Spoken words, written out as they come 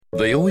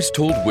They always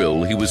told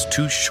Will he was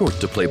too short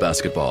to play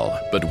basketball,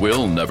 but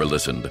Will never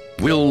listened.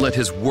 Will let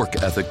his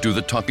work ethic do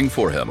the talking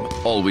for him.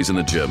 Always in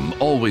the gym,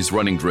 always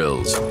running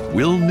drills.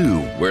 Will knew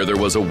where there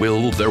was a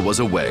will, there was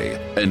a way,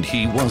 and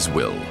he was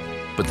Will.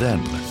 But then,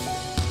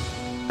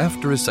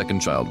 after his second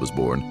child was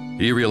born,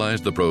 he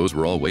realized the pros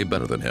were all way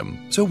better than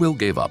him. So Will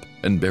gave up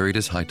and buried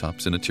his high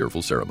tops in a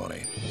tearful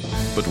ceremony.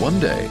 But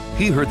one day,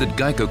 he heard that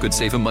Geico could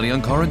save him money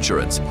on car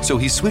insurance, so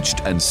he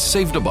switched and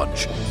saved a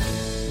bunch,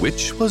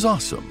 which was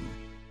awesome.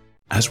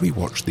 As we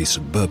watched the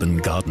suburban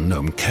garden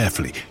gnome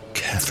carefully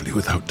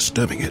without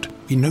disturbing it,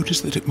 we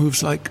noticed that it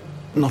moves like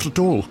not at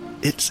all.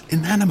 It's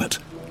inanimate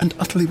and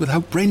utterly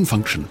without brain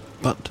function.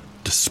 But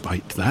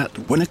despite that,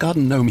 when a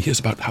garden gnome hears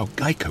about how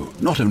Geico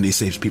not only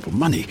saves people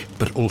money,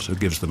 but also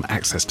gives them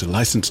access to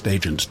licensed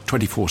agents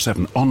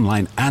 24/7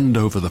 online and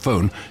over the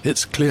phone,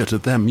 it's clear to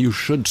them you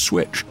should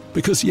switch.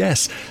 Because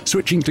yes,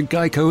 switching to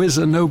Geico is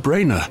a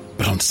no-brainer.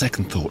 But on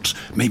second thoughts,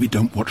 maybe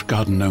don't watch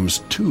garden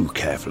gnomes too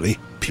carefully.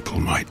 People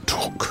might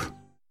talk.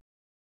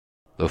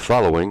 The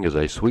following is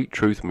a Sweet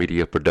Truth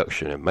Media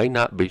production and may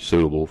not be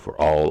suitable for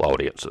all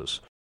audiences.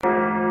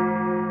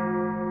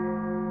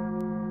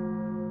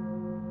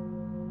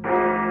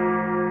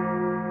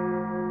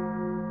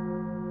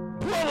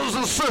 Brothers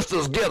and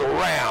sisters, get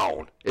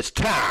around. It's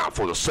time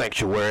for the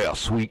Sanctuary of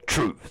Sweet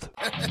Truth.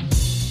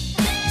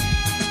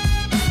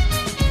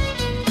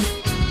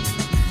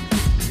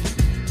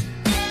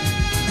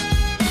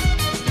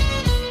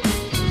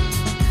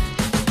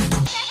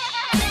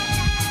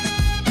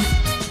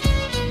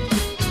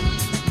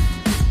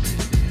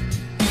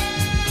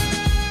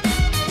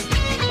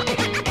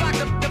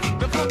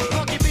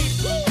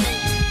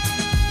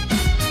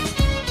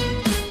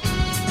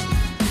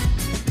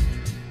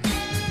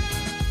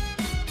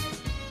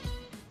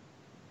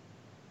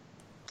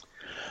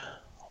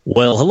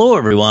 Well, hello,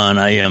 everyone.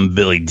 I am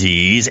Billy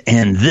Dees,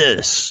 and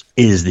this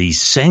is the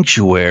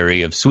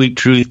Sanctuary of Sweet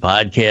Truth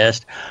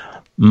podcast.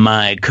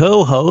 My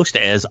co-host,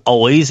 as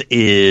always,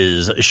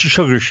 is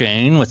Sugar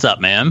Shane. What's up,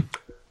 man?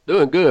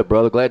 Doing good,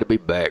 brother. Glad to be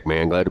back,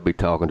 man. Glad to be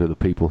talking to the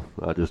people.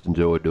 I just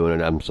enjoyed doing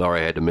it. I'm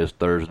sorry I had to miss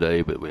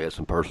Thursday, but we had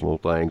some personal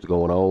things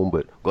going on,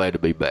 but glad to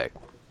be back.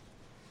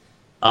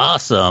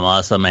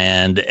 Awesome.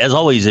 And as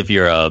always, if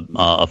you're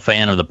a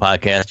fan of the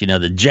podcast, you know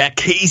that Jack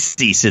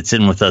Casey sits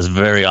in with us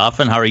very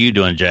often. How are you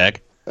doing,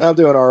 Jack? I'm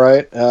doing all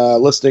right.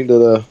 Listening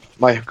to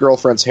my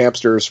girlfriend's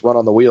hamsters run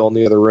on the wheel in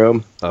the other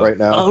room right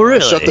now. Oh,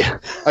 really?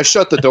 I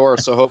shut the door,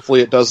 so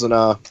hopefully it doesn't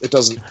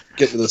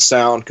get to the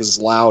sound because it's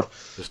loud.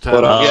 This time,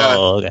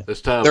 okay.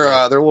 This time,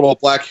 they're little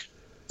black.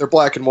 They're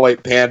black and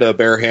white panda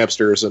bear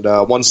hamsters, and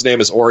one's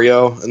name is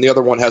Oreo, and the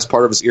other one has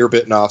part of his ear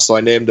bitten off, so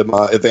I named him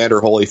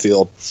Evander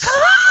Holyfield.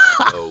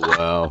 Oh,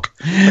 wow.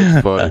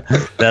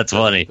 That's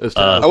funny. That's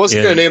funny. I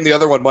wasn't going to name the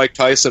other one Mike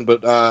Tyson,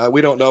 but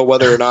we don't know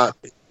whether or not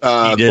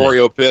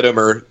Oreo bit him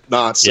or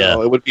not,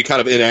 so it would be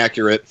kind of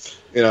inaccurate,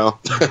 you know.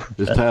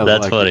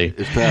 That's funny.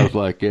 It's times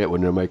like that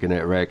when they're making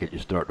that racket, you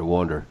start to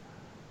wonder,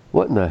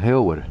 what in the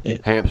hell would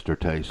a hamster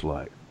taste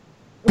like?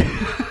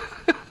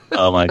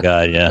 Oh, my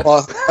God, yeah.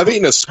 Well, I've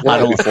eaten a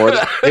squirrel before. It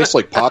tastes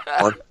like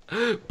popcorn.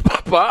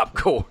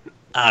 Popcorn?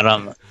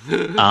 I'm not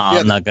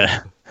going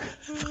to...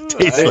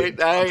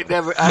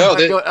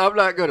 I'm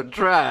not going to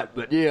try it,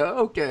 but yeah,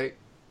 okay.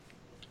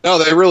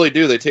 No, they really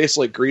do. They taste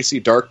like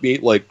greasy dark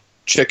meat, like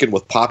chicken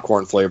with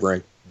popcorn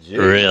flavoring.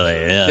 Really?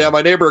 Yeah. Yeah,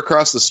 my neighbor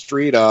across the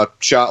street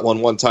shot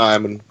one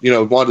time, and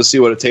wanted to see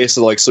what it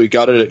tasted like, so he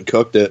gutted it and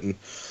cooked it, and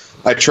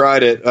I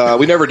tried it.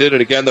 We never did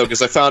it again though,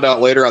 because I found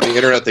out later on the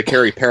internet they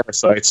carry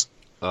parasites.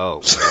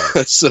 Oh,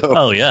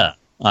 so. Yeah.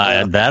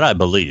 That I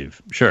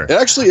believe. Sure.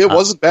 It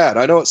wasn't bad.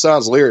 I know it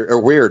sounds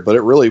weird, but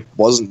it really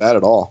wasn't bad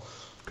at all.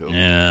 Cool.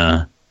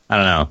 Yeah. I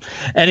don't know.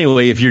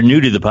 Anyway, if you're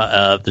new to the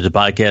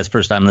podcast,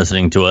 first time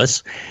listening to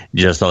us,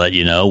 just to let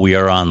you know, we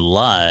are on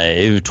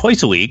live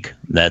twice a week.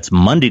 That's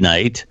Monday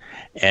night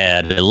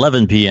at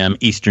 11 p.m.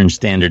 Eastern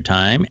Standard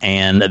Time,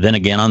 and then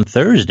again on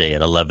Thursday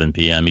at 11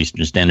 p.m.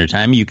 Eastern Standard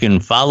Time. You can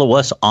follow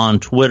us on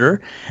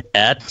Twitter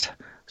at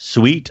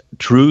Sweet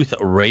Truth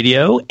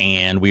Radio,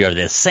 and we are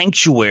the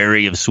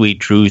Sanctuary of Sweet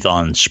Truth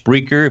on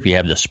Spreaker. If you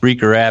have the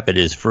Spreaker app, it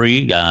is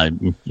free.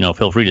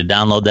 Feel free to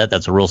download that.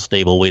 That's a real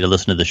stable way to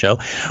listen to the show.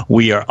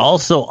 We are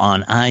also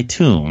on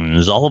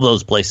iTunes. All of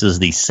those places,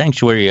 the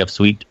Sanctuary of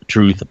Sweet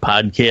Truth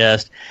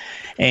podcast.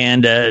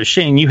 And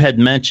Shane, you had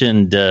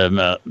mentioned,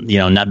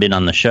 not being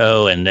on the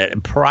show,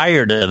 and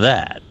prior to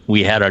that,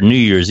 we had our New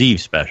Year's Eve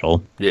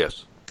special.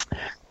 Yes.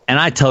 And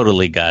I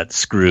totally got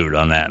screwed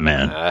on that,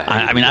 man.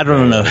 I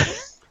don't know.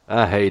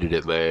 I hated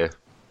it, man.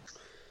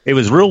 It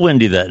was real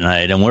windy that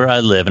night, and where I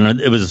live, and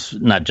it was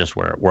not just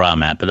where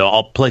I'm at, but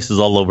all places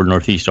all over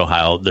Northeast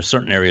Ohio, there's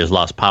certain areas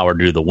lost power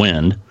due to the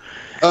wind.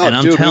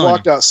 Oh, dude, we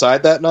walked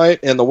outside that night,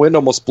 and the wind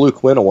almost blew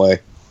Quinn away.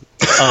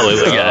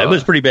 It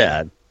was pretty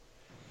bad.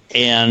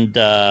 And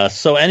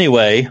so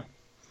anyway,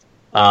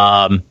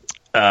 I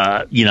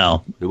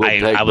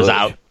was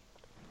out.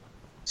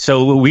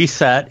 So we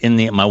sat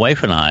my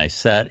wife and I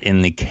sat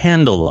in the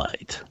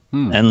candlelight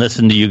and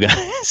listened to you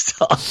guys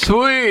talk.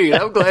 Sweet.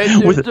 I'm glad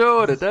you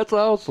enjoyed it. That's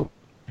awesome.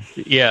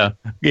 Yeah.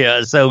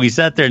 So we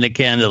sat there in the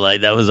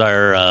candlelight. That was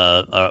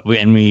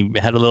and we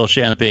had a little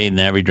champagne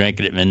there. We drank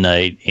it at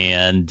midnight.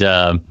 And,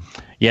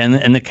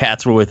 and the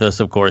cats were with us,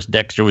 of course.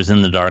 Dexter was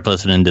in the dark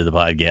listening to the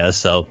podcast.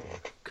 So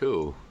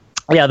cool.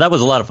 Yeah, that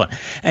was a lot of fun.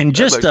 And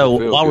just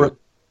while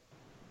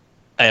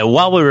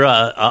we're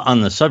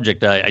on the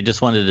subject, I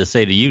just wanted to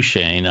say to you,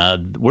 Shane,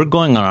 we're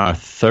going on our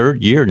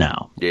third year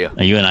now. Yeah.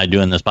 You and I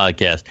doing this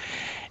podcast.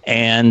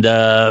 And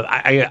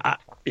I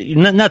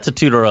not to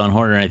toot our own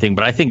horn or anything,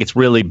 but I think it's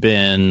really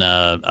been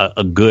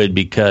a good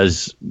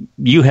because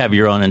you have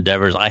your own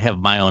endeavors. I have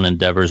my own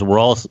endeavors.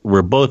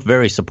 We're both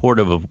very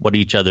supportive of what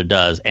each other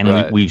does. And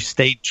right. we've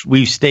stayed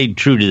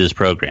true to this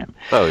program.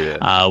 Oh,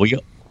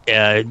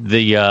 yeah.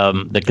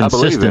 The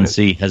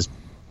consistency has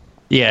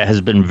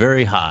been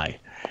very high.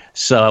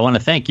 So I want to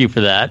thank you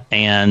for that,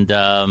 and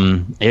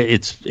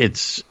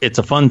it's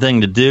a fun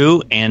thing to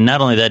do, and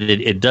not only that,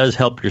 it does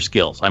help your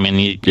skills. I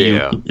mean,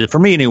 for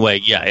me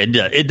anyway,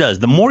 it does.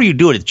 The more you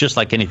do it, it's just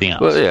like anything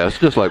else. Well, yeah, it's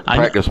just like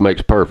practice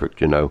makes perfect,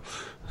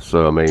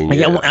 So I mean,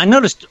 I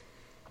noticed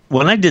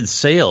when I did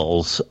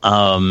sales,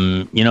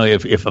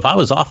 if I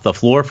was off the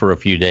floor for a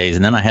few days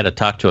and then I had to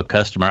talk to a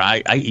customer,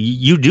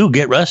 you do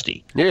get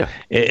rusty. Yeah,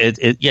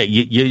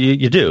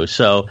 you do.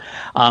 So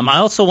I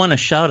also want to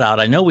shout out.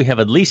 I know we have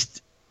at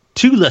least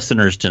 2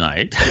 listeners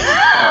tonight.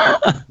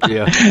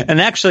 Yeah.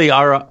 And actually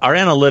our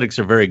analytics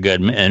are very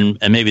good, and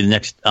maybe the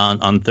next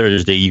on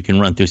Thursday you can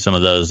run through some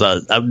of those.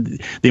 The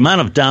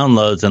amount of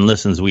downloads and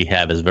listens we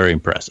have is very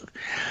impressive.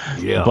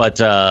 Yeah.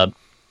 But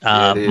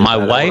my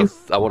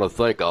wife, I want to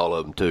thank all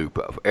of them too.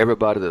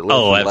 Everybody that listened.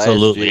 Oh,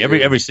 absolutely. Last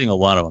year, every single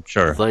one of them,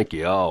 sure. Thank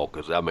you all,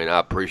 because I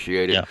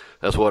appreciate it. Yeah.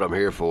 That's what I'm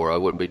here for. I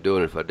wouldn't be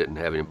doing it if I didn't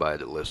have anybody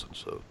that listens.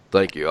 So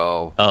thank you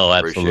all. Oh,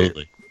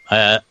 absolutely.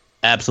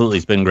 Absolutely,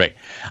 it's been great.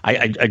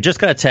 I just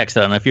got a text. I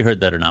don't know if you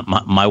heard that or not.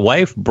 My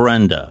wife,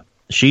 Brenda,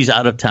 she's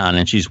out of town,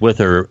 and she's with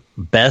her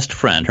best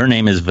friend. Her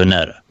name is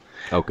Vanetta.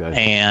 Okay.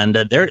 And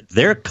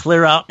they're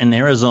clear out in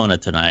Arizona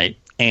tonight,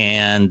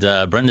 and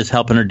Brenda's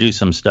helping her do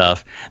some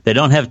stuff. They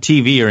don't have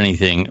TV or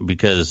anything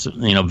because,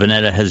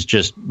 Vanetta has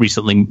just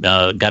recently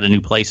got a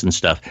new place and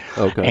stuff.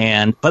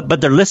 Okay.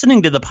 But they're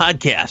listening to the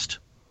podcast.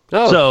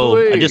 Oh, so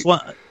sweet. I just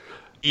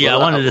I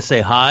wanted to say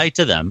hi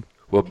to them.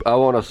 Well, I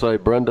want to say,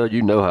 Brenda,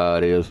 you know how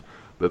it is.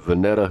 But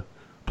Vanetta,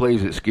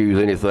 please excuse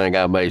anything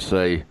I may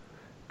say,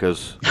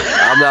 because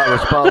I'm not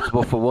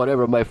responsible for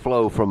whatever may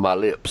flow from my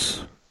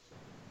lips.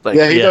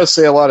 He does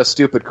say a lot of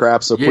stupid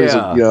crap, so please,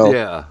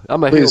 Yeah,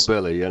 I'm a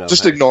hillbilly,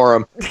 Just ignore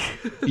him.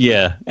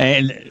 Yeah,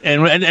 and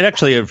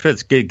actually it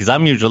fits good because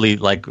I'm usually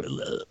like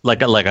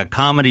a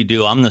comedy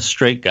duo. I'm the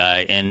straight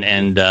guy,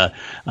 and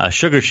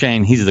Sugar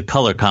Shane, he's the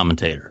color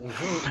commentator.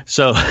 Mm-hmm.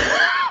 So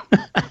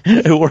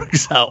it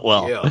works out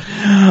well.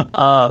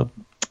 Yeah.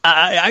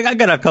 I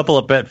got a couple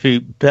of pet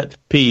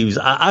peeves.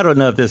 I don't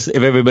know if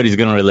everybody's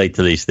going to relate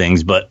to these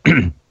things, but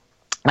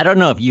I don't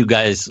know if you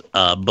guys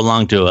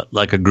belong to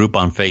a group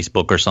on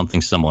Facebook or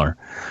something similar,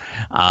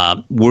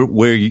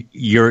 where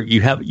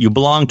you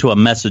belong to a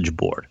message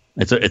board.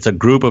 It's a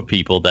group of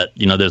people that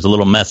there's a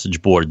little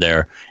message board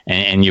there,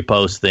 and you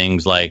post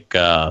things like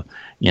I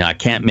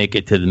can't make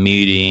it to the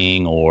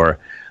meeting, or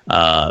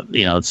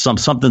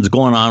something's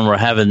going on. We're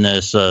having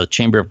this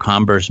Chamber of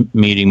Commerce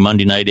meeting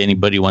Monday night.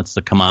 Anybody wants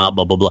to come out?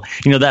 Blah blah blah.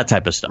 That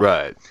type of stuff.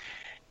 Right.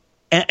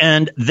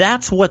 And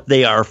that's what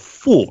they are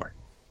for.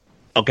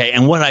 Okay.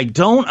 And what I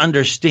don't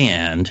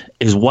understand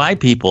is why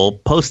people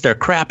post their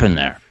crap in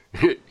there.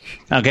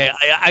 Okay.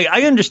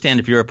 I understand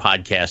if you're a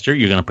podcaster,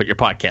 you're going to put your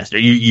podcaster.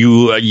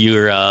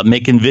 You're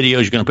making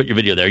videos, you're going to put your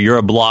video there. You're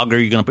a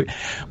blogger, you're going to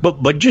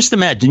put. But just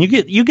imagine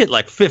you get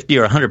like 50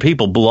 or 100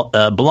 people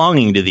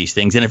belonging to these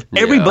things, and if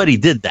everybody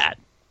did that,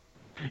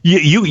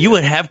 you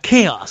would have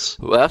chaos.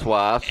 Well, that's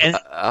why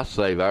I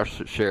save our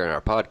sharing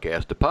our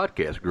podcast to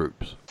podcast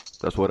groups.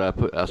 That's what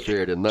I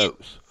shared in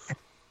those.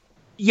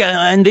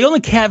 Yeah, and the only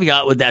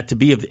caveat with that to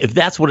be if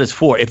that's what it's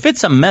for. If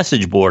it's a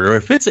message board, or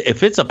if it's a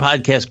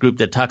podcast group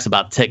that talks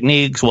about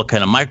techniques, what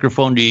kind of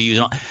microphone do you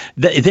use,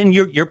 then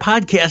your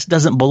podcast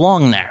doesn't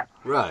belong there.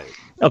 Right.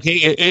 Okay.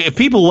 If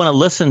people want to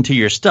listen to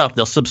your stuff,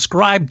 they'll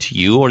subscribe to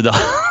you, or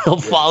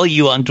they'll follow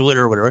you on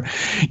Twitter or whatever.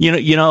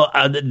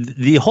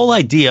 The whole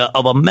idea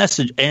of a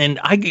message, and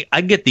I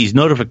get these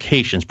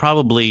notifications,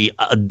 probably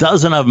a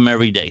dozen of them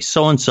every day.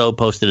 So and so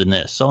posted in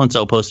this, so and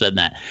so posted in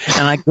that,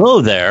 and I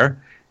go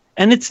there.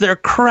 And it's their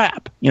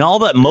crap, all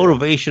that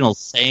motivational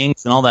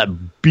sayings and all that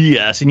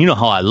BS. And you know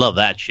how I love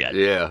that shit.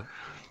 Yeah.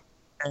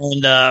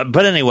 And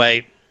but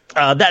anyway,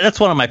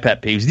 that's one of my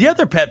pet peeves. The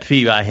other pet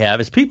peeve I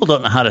have is people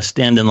don't know how to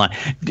stand in line.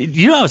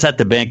 I was at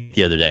the bank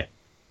the other day,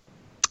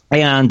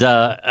 and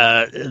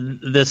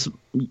this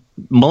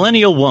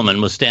millennial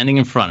woman was standing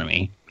in front of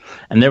me,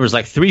 and there was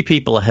like 3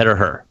 people ahead of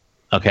her.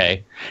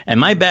 Okay, and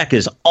my back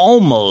is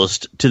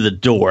almost to the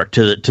door,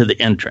 to the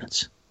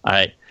entrance. All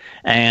right.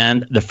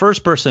 And the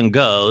first person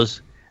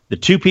goes, the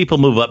 2 people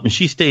move up, and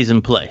she stays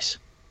in place.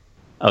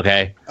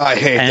 Okay, I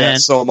hate that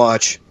so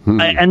much.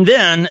 And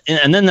then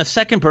the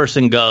second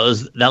person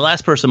goes. That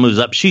last person moves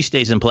up. She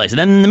stays in place. And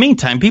then in the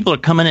meantime, people are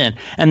coming in,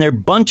 and they're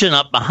bunching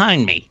up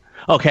behind me.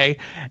 Okay.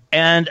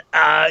 And,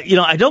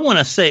 I don't want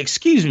to say,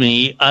 excuse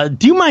me,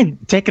 do you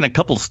mind taking a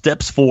couple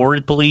steps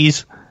forward,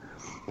 please?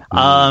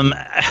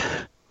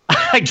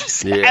 I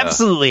just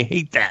absolutely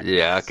hate that.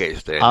 Yeah, I can't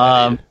stand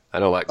that. I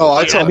don't like.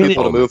 I tell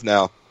people to move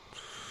now.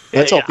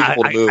 I tell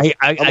people to move.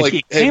 I'm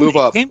like, hey, move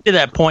up. It came to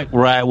that point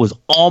where I was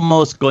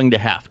almost going to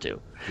have to,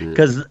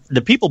 because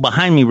the people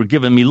behind me were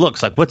giving me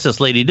looks like, "What's this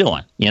lady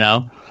doing?"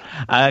 And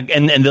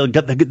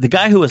the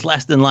guy who was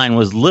last in line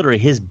was literally,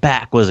 his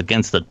back was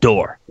against the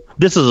door.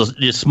 This is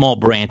a small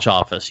branch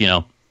office,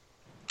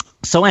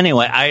 So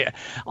anyway,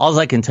 all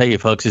I can tell you,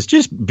 folks, is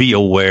just be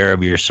aware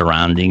of your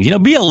surroundings.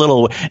 Be a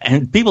little,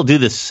 and people do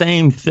the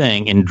same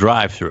thing in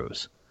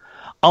drive-thrus.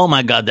 Oh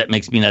my God, that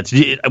makes me nuts.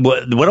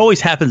 What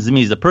always happens to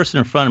me is the person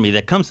in front of me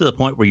that comes to the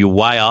point where you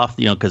Y off,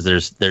 because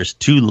there's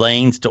 2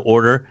 lanes to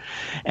order,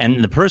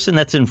 and the person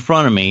that's in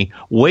front of me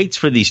waits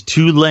for these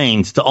 2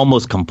 lanes to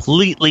almost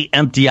completely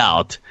empty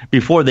out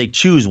before they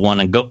choose one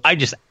and go. I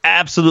just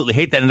absolutely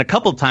hate that. And a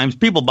couple of times,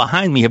 people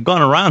behind me have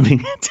gone around me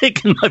and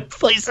taken my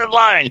place in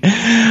line.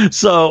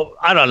 So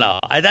I don't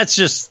know.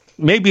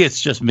 Maybe it's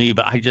just me,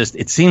 but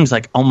it seems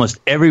like almost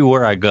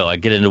everywhere I go, I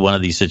get into one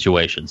of these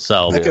situations.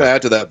 So I can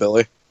add to that,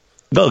 Billy.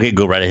 Okay,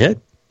 go right ahead.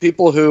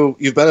 People who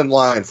you've been in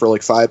line for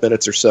like 5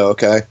 minutes or so,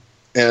 okay,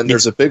 and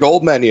there's a big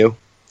old menu,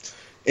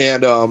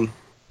 and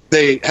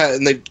they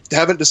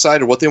haven't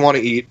decided what they want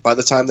to eat by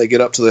the time they get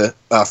up to the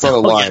front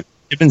of the line. Yeah.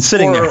 They've been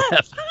sitting there,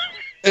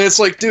 and it's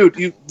like, dude,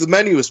 the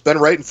menu has been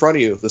right in front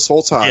of you this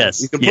whole time. Yes,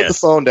 you can put the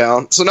phone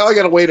down. So now I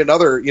got to wait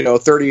another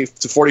 30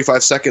 to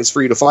 45 seconds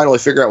for you to finally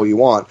figure out what you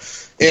want.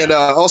 And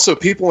also,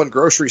 people in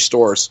grocery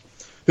stores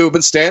who have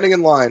been standing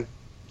in line,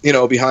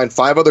 behind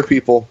 5 other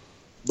people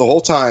the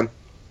whole time.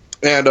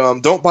 And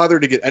don't bother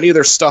to get any of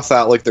their stuff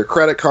out, like their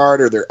credit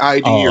card or their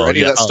ID or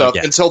any of that stuff,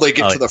 until they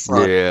get to the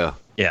front. Yeah.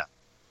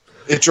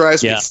 It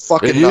drives me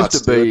fucking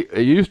nuts.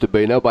 It used to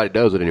be, nobody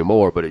does it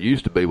anymore, but it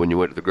used to be when you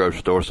went to the grocery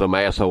store, some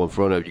asshole in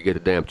front of you get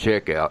a damn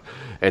checkout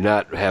and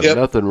not have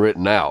nothing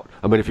written out.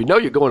 I mean, if you know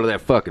you're going to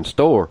that fucking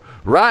store,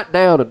 write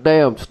down a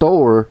damn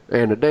store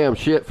and the damn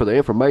shit for the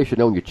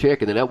information on your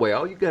check, and then that way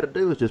all you got to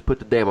do is just put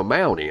the damn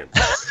amount in.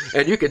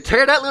 And you can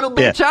tear that little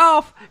bitch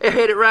off and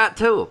hand it right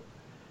to them.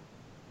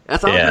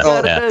 That's all you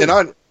gotta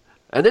do.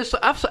 And this,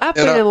 I've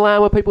been in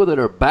line with people that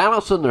are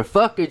balancing their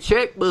fucking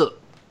checkbook.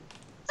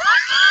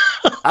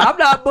 I'm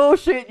not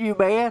bullshitting you,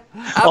 man.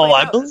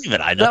 I believe it.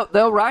 I know.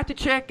 They'll write the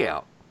check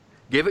out,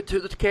 give it to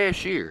the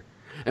cashier,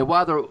 and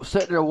while they're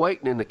sitting there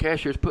waiting and the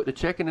cashier's putting the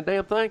check in the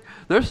damn thing,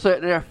 they're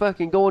sitting there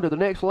fucking going to the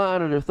next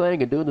line of their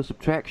thing and doing the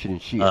subtraction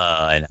and shit.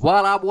 I know.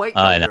 While I'm waiting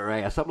on their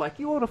ass, I'm like,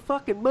 you want to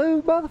fucking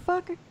move,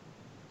 motherfucker?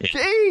 Yeah.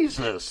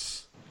 Jesus.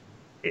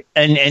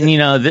 And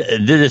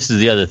this is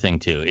the other thing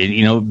too.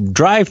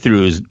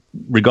 Drive-throughs,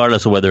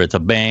 regardless of whether it's a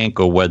bank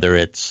or whether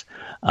it's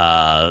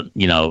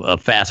a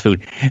fast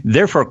food,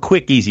 they're for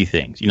quick, easy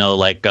things.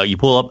 Like you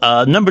pull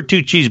up number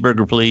 2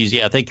 cheeseburger, please.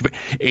 Yeah, thank you.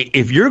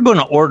 If you're going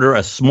to order a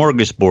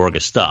smorgasbord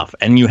of stuff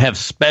and you have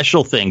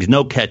special things,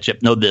 no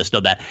ketchup, no this, no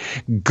that,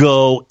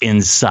 go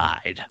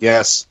inside.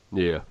 Yes.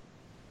 Yeah.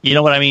 You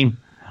know what I mean?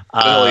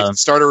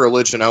 Start a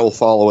religion, I will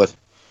follow it.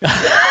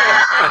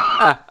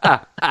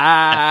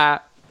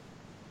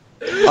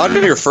 On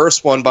your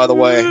first one, by the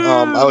way,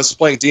 I was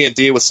playing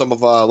D&D with some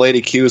of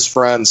Lady Q's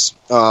friends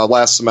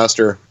last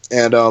semester,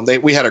 and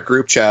we had a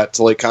group chat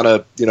to kind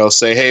of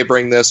say, hey,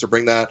 bring this or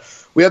bring that.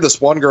 We had this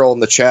one girl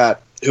in the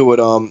chat who would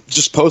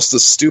just post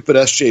this stupid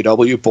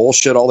SJW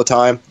bullshit all the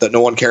time that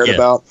no one cared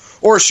about,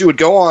 or she would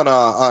go on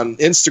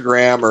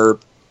Instagram or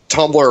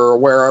Tumblr or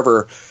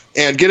wherever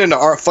and get into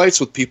our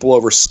fights with people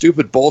over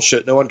stupid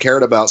bullshit no one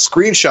cared about,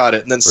 screenshot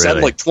it, and then send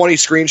 20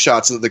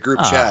 screenshots into the group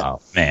chat. Oh,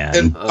 man.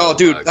 And,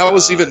 dude, that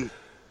was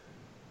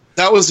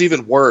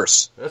even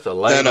worse. That's a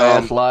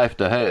lame-ass life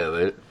to have,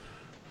 it.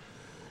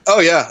 Oh,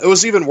 yeah. It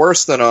was even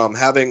worse than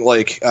having,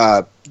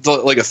 a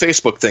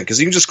Facebook thing, because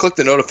you can just click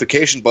the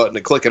notification button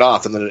and click it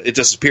off, and then it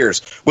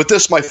disappears. With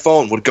this, my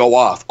phone would go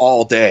off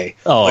all day.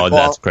 Oh,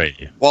 that's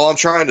crazy. While I'm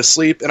trying to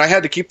sleep, and I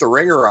had to keep the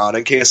ringer on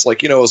in case,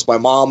 it was my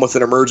mom with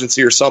an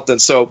emergency or something.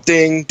 So,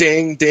 ding,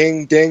 ding,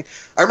 ding, ding.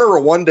 I remember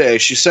one day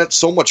she sent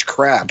so much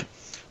crap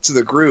to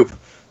the group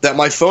that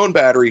my phone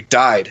battery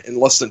died in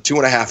less than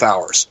 2.5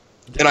 hours,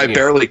 and I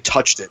barely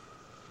touched it.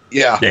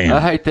 Yeah. Damn. I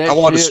hate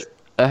that shit.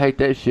 I hate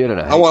that shit, and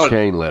I hate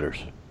chain letters.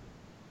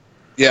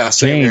 Yeah,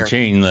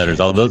 chain letters.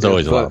 Oh, those are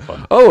always a lot of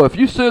fun. Oh, if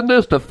you send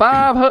this to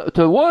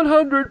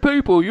 100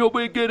 people, you'll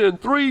be getting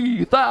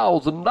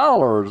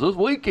 $3,000 this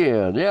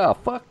weekend. Yeah,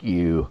 fuck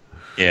you.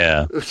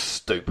 Yeah.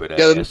 Stupid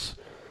ass.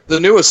 The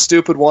newest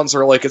stupid ones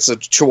are it's a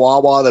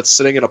chihuahua that's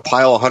sitting in a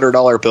pile of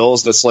 $100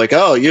 bills, and it's like,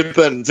 oh, you've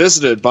been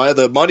visited by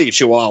the money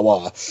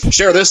chihuahua.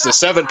 Share this to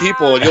 7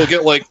 people, and you'll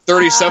get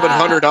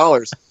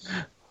 $3,700.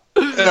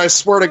 And I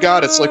swear to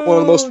God, it's one of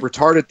the most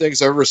retarded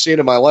things I've ever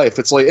seen in my life.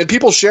 It's and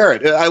people share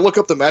it. I look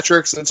up the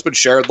metrics, and it's been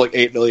shared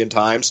 8 million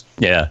times.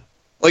 Yeah.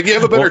 You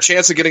have a better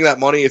chance of getting that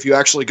money if you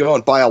actually go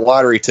and buy a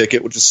lottery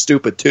ticket, which is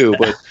stupid too.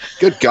 But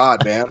good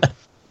God, man.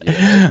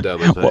 Yeah,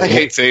 dumb as hell. I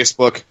hate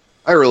Facebook.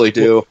 I really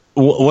do.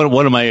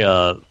 One of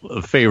my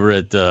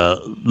favorite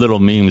little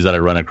memes that I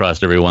run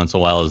across every once in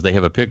a while is they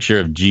have a picture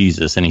of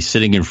Jesus and he's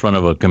sitting in front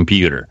of a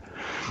computer.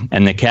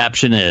 And the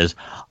caption is,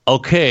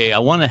 "Okay, I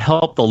want to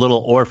help the little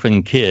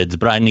orphan kids,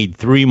 but I need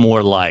 3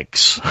 more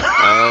likes."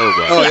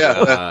 Oh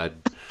yeah.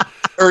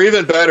 Or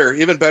even better,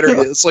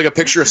 it's like a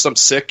picture of some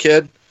sick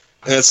kid.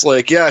 And it's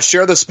like, yeah,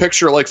 share this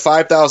picture like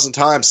 5,000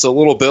 times so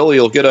little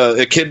Billy will get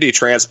a kidney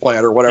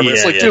transplant or whatever.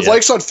 It's like, dude,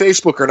 likes on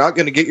Facebook are not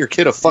going to get your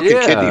kid a fucking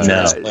kidney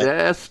transplant.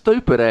 Yeah,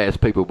 stupid ass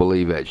people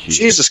believe that shit.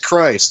 Jesus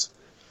Christ.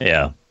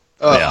 Yeah.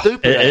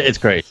 It's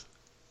great.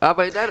 I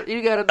mean,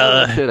 you got to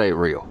know that shit ain't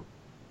real.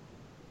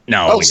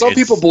 No. Some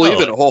people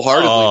believe it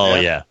wholeheartedly. Oh,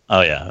 man. yeah.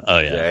 Oh,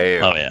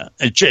 yeah.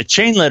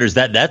 Chain letters,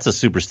 that's a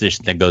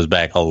superstition that goes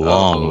back a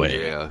long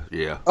way.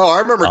 Yeah. Oh,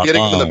 I remember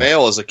getting them in the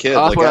mail as a kid,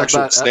 like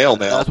actual snail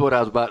mail. That's what I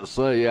was about to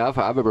say. Yeah,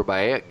 I remember my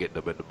aunt getting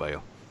them in the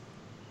mail.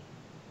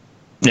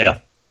 Yeah.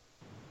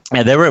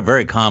 Yeah, they were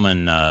very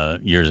common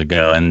years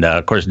ago, and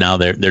of course now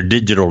they're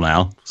digital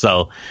now.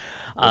 So,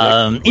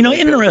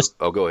 interesting.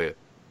 Oh, go ahead.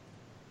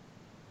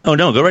 Oh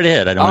no, go right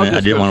ahead.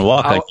 I didn't want to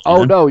walk.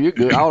 No, you're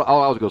good. All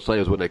I was going to say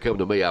is when they come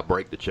to me, I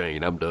break the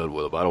chain. I'm done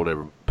with them. I don't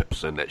ever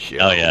send that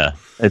shit. Oh yeah,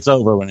 it's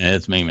over when it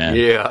hits me, man.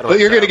 Yeah, but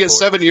you're going to get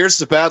 7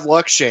 years of bad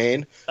luck,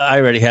 Shane. I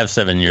already have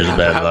 7 years of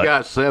bad luck. I've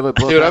got 7.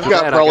 Plus dude, I've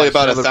got probably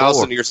about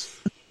 1,000 years.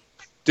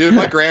 Dude,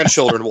 my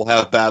grandchildren will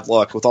have bad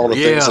luck with all the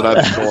things that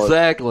I've been doing.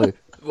 Exactly.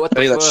 What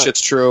the fuck? That shit's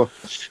true.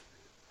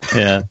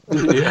 Yeah.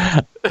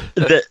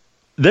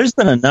 There's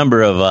been a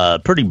number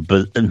of pretty,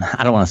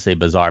 I don't want to say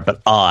bizarre,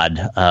 but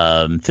odd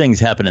things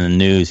happen in the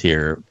news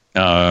here.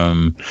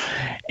 And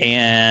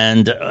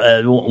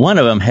one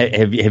of them,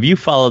 have you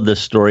followed this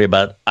story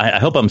about, I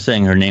hope I'm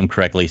saying her name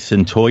correctly,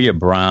 Centoya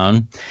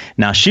Brown?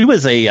 Now, she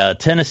was a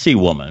Tennessee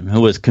woman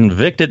who was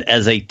convicted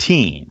as a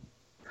teen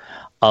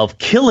of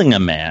killing a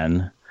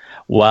man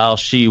while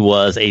she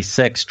was a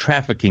sex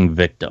trafficking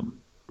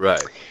victim.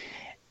 Right.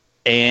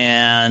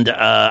 And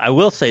I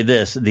will say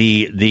this: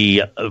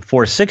 the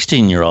for a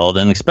 16-year-old,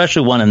 and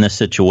especially one in this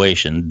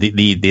situation,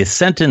 the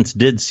sentence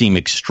did seem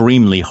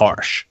extremely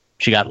harsh.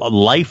 She got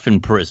life in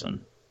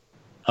prison.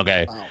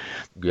 Okay. Wow.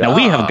 Now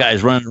we have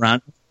guys running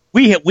around.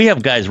 We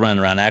have guys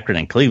running around Akron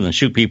and Cleveland,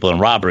 shoot people in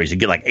robberies and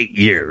get like 8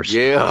 years.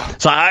 Yeah.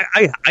 So I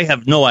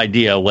have no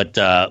idea what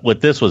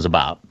this was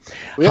about.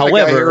 We had a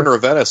guy here in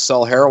Ravenna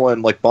sell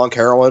heroin, like bunk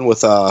heroin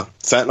with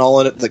fentanyl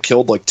in it that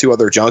killed like 2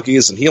 other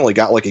junkies, and he only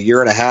got like 1.5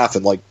 years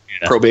in like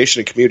probation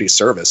and community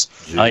service.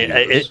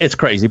 It's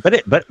crazy,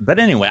 but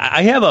anyway,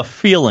 I have a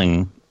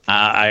feeling.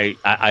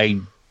 I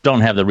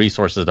don't have the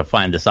resources to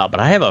find this out, but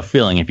I have a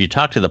feeling if you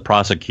talk to the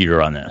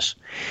prosecutor on this,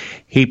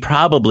 he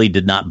probably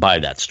did not buy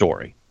that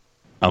story.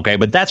 Okay,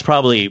 but that's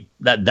probably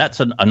that's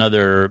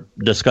another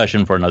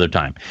discussion for another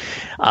time.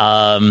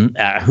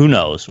 Who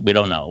knows? We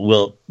don't know.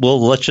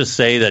 We'll let's just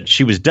say that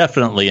she was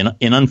definitely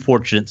in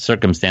unfortunate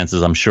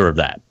circumstances. I'm sure of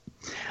that.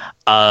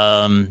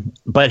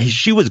 But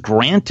she was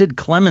granted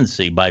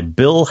clemency by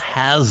Bill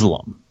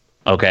Haslam.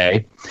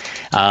 Okay,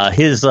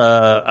 his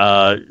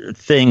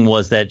thing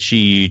was that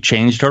she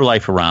changed her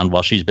life around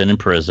while she's been in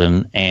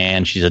prison,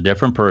 and she's a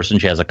different person.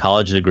 She has a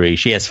college degree.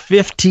 She has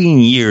 15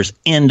 years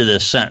into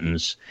this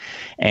sentence,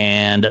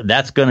 and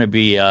that's going to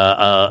be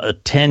a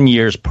 10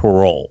 years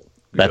parole.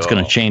 That's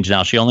going to change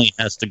now. She only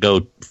has to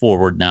go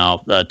forward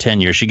now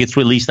 10 years. She gets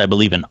released, I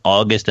believe, in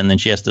August, and then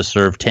she has to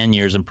serve 10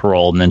 years in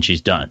parole, and then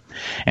she's done.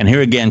 And here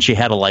again, she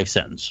had a life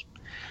sentence.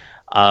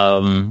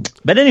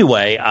 But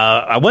anyway,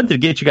 I wanted to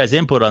get you guys'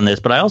 input on this,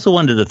 but I also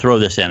wanted to throw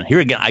this in. Here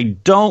again, I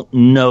don't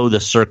know the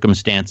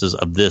circumstances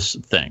of this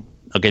thing.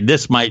 Okay,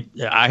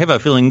 I have a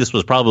feeling this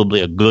was probably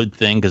a good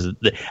thing because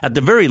at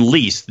the very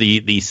least,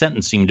 the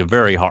sentence seemed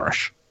very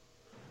harsh.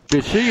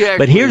 Did she actually,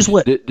 but here's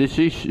what. Did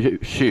she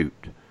shoot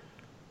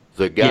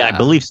the guy? Yeah, I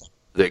believe so.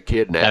 That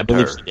kidnapped her? I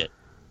believe she did.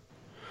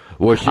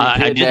 Was she kidnapped?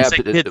 I didn't say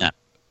kidnapped.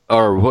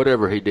 Or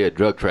whatever he did,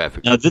 drug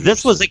trafficking. No,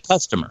 this was a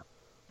customer.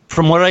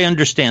 From what I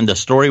understand, the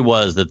story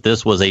was that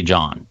this was a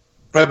John.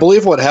 I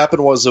believe what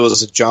happened was it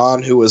was a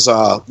John who was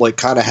like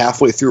kind of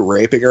halfway through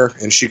raping her,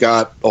 and she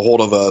got a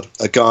hold of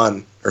a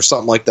gun or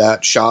something like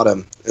that, shot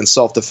him in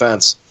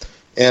self-defense.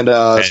 And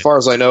as far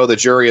as I know, the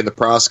jury and the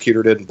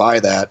prosecutor didn't buy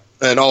that.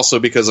 And also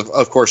because,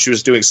 of course, she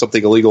was doing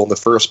something illegal in the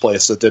first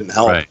place that didn't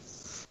help. Right.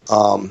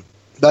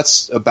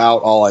 That's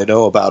about all I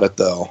know about it,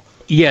 though.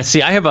 Yeah,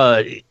 see, I have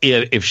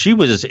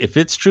if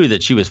it's true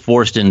that she was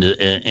forced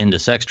into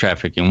sex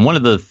trafficking, one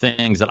of the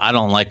things that I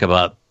don't like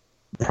about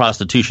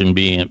prostitution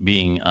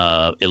being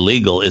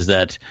illegal is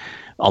that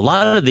a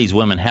lot of these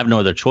women have no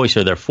other choice,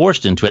 or they're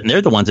forced into it, and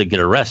they're the ones that get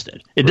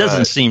arrested. It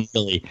doesn't seem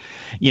really,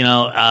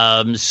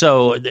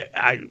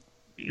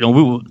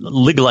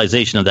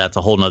 legalization of that's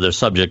a whole other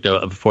subject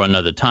for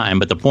another time.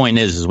 But the point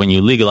is when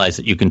you legalize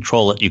it, you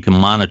control it, you can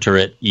monitor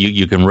it,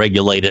 you can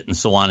regulate it, and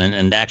so on,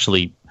 and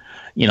actually.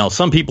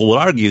 Some people would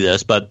argue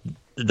this, but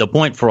the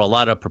point for a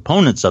lot of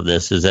proponents of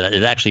this is that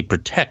it actually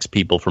protects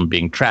people from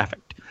being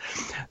trafficked.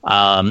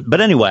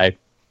 But anyway,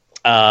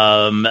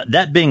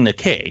 that being the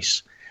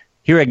case,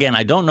 here again,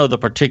 I don't know the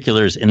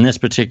particulars in this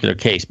particular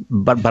case,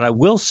 but I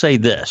will say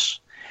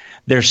this.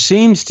 there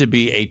seems to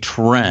be a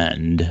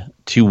trend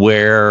to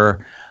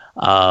where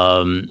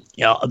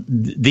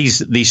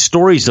these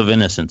stories of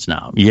innocence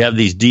now. You have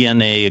these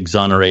DNA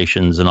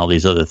exonerations and all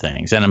these other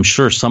things, and I'm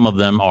sure some of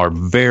them are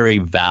very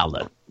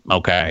valid.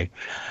 Okay,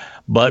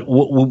 but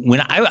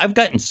when I've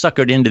gotten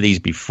suckered into these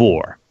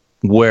before,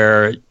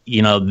 where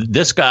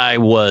this guy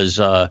was,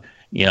 the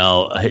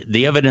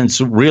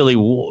evidence really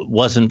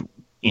wasn't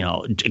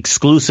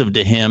exclusive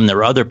to him. There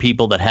were other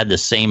people that had the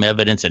same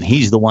evidence, and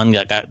he's the one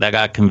that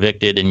got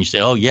convicted. And you say,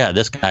 oh yeah,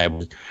 this guy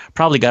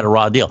probably got a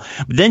raw deal.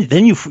 But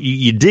then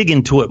you dig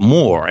into it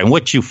more, and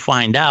what you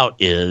find out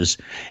is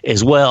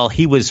well,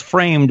 he was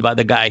framed by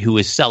the guy who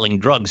was selling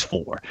drugs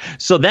for.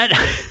 So that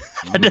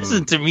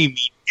doesn't to me mean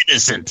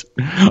innocent.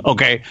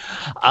 Okay,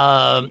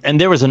 and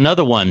there was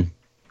another one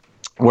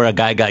where a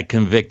guy got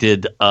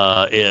convicted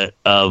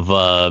of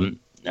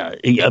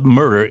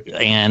murder,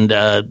 and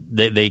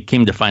they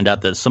came to find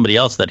out that somebody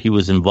else that he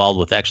was involved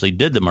with actually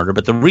did the murder.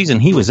 But the reason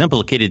he was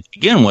implicated to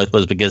begin with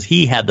was because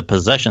he had the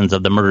possessions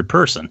of the murdered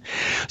person.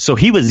 So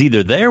he was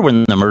either there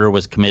when the murder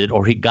was committed,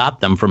 or he got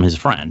them from his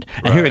friend.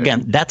 And here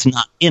again, that's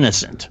not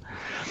innocent.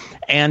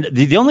 And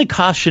the only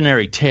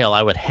cautionary tale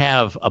I would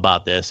have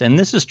about this, and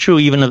this is true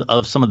even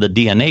of some of the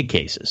DNA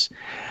cases,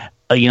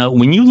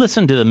 when you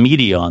listen to the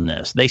media on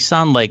this, they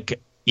sound like,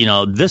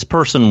 this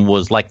person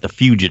was like the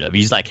fugitive.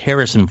 He's like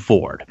Harrison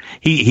Ford.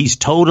 He's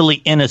totally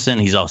innocent.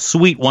 He's a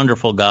sweet,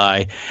 wonderful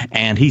guy,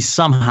 and he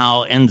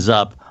somehow ends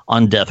up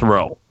on death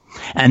row.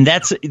 And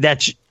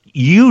that's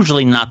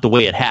usually not the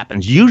way it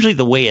happens. Usually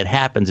the way it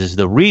happens is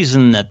the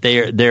reason that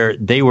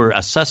they were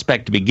a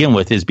suspect to begin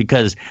with is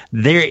because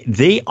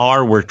they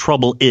are where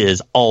trouble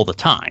is all the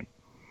time.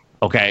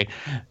 Okay,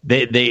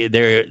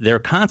 they're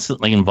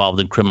constantly involved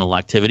in criminal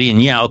activity, and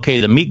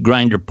the meat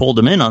grinder pulled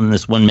them in on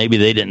this one. Maybe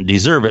they didn't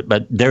deserve it,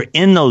 but they're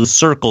in those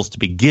circles to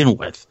begin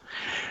with.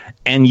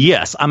 And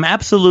yes, I'm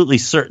absolutely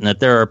certain that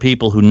there are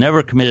people who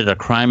never committed a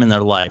crime in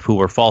their life who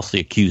were falsely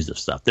accused of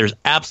stuff. There's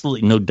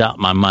absolutely no doubt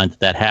in my mind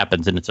that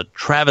happens, and it's a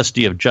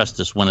travesty of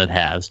justice when it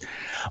has.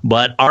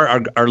 But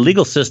our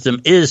legal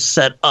system is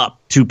set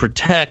up to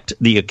protect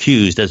the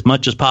accused as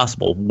much as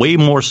possible, way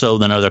more so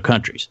than other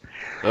countries.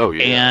 Oh,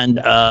 yeah. And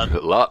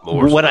a lot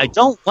more what so. I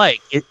don't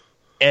like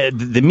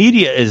the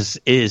media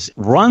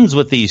runs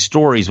with these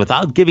stories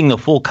without giving the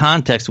full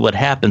context of what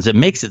happens. It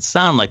makes it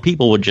sound like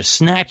people were just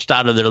snatched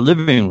out of their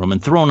living room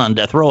and thrown on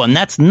death row, and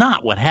that's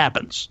not what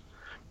happens.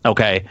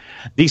 Okay,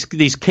 these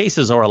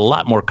cases are a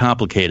lot more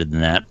complicated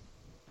than that.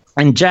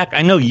 And Jack,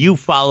 I know you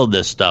follow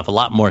this stuff a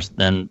lot more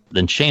than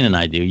Shane and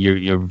I do.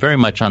 You're very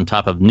much on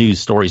top of news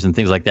stories and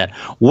things like that.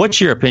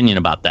 What's your opinion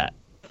about that?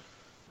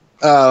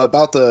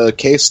 About the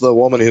case of the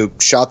woman who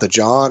shot the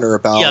John, or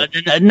about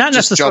not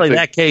necessarily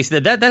that case.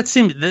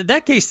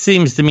 That case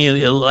seems to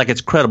me like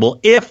it's credible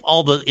if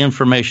all the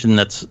information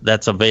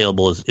that's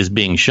available is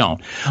being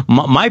shown.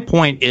 My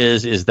point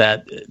is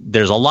that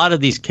there's a lot of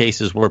these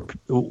cases where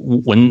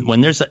when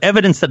there's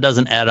evidence that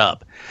doesn't add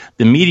up,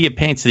 the media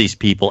paints these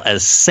people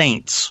as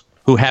saints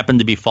who happen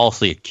to be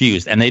falsely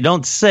accused, and they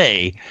don't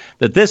say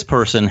that this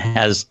person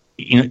has.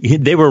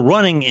 They were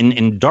running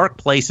in dark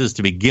places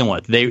to begin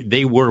with.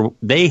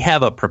 They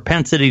have a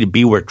propensity to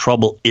be where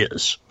trouble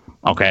is.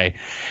 Okay,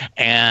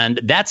 and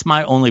that's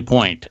my only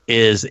point.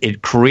 Is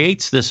it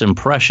creates this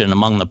impression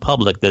among the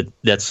public that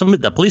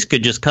the police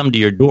could just come to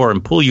your door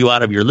and pull you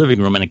out of your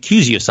living room and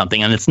accuse you of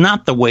something, and it's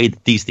not the way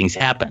that these things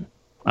happen.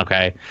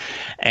 Okay,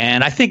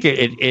 and I think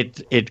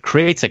it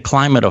creates a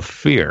climate of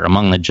fear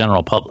among the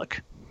general public.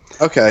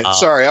 Okay,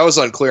 sorry, I was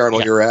unclear on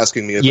what you were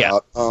asking me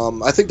about.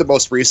 I think the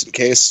most recent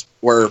case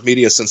where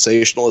media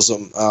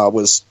sensationalism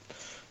was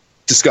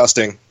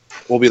disgusting,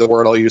 will be the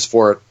word I'll use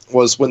for it,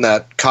 was when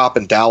that cop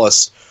in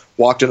Dallas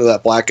walked into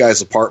that black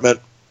guy's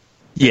apartment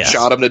and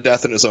shot him to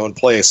death in his own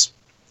place.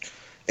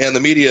 And the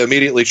media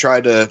immediately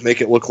tried to make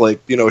it look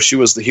like, she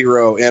was the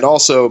hero, and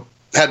also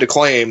had to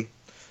claim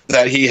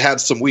that he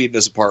had some weed in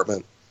his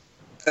apartment,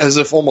 as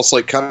if almost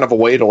like kind of a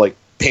way to like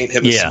paint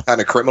him as some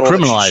kind of criminal.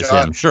 Criminalize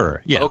him,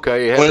 sure. Yeah.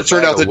 Okay. When it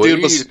turned out the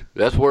dude was...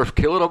 That's worth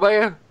killing a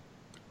man?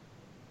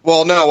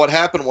 Well, no, what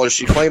happened was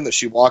she claimed that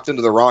she walked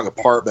into the wrong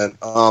apartment.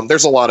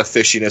 There's a lot of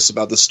fishiness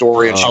about the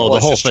story, and she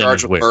was just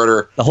charged with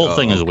murder. The whole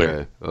thing is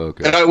weird.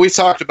 Okay. And we've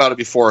talked about it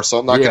before, so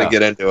I'm not going to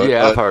get into it.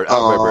 Yeah, I've heard.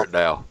 I remember it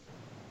now.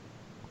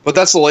 But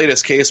that's the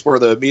latest case where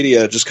the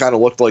media just kind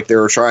of looked like they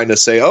were trying to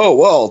say, oh,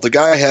 well, the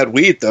guy had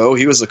weed, though.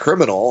 He was a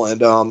criminal.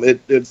 And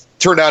it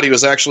turned out he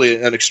was actually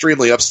an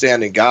extremely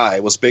upstanding guy,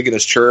 was big in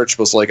his church,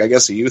 was like, I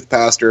guess, a youth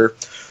pastor,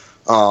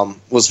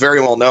 was very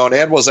well known,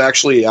 and was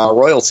actually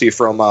royalty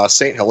from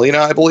St. Helena,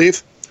 I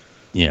believe.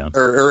 Yeah.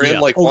 Or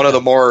in one of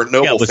the more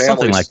noble families.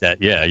 Something like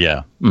that. Yeah,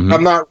 yeah. Mm-hmm.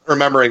 I'm not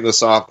remembering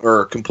this off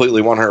or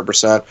completely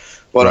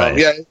 100%. But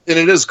and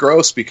it is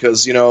gross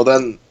because,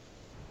 then...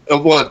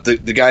 What, the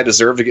guy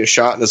deserved to get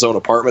shot in his own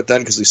apartment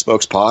then because he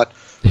smokes pot?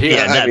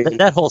 Yeah,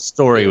 that whole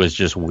story was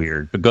just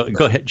weird. But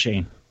go ahead,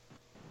 Shane.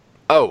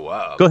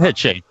 Oh, go ahead,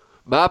 Shane.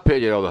 My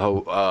opinion on the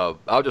whole,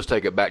 I'll just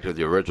take it back to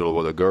the original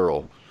with the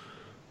girl,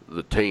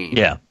 the teen.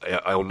 Yeah.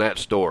 On that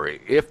story,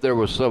 if there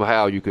was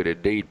somehow you could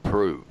indeed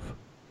prove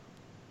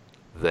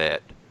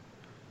that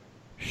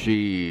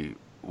she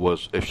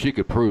was, if she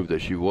could prove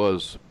that she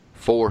was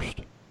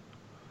forced,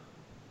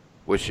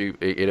 which she,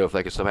 if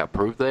they could somehow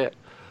prove that,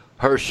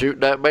 her shooting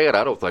that man,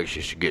 I don't think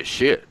she should get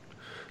shit.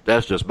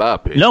 That's just my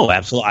opinion. No,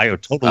 absolutely, I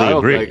totally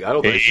agree. I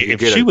don't think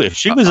if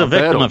she was a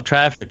victim of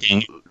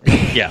trafficking,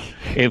 yeah,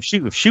 if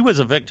she was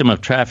a victim of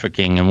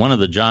trafficking, and one of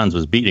the Johns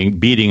was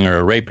beating her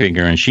or raping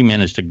her, and she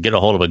managed to get a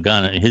hold of a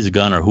gun, his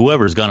gun or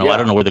whoever's gun, I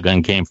don't know where the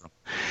gun came from.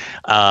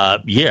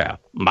 Yeah,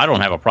 I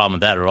don't have a problem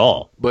with that at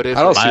all. But I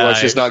don't see why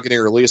she's not getting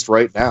released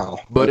right now.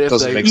 But it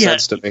doesn't make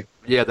sense to me.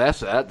 Yeah,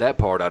 that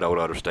part I don't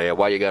understand.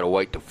 Why you got to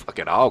wait till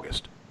fucking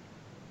August?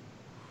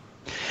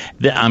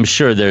 I'm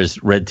sure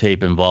there's red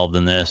tape involved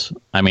in this.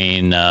 I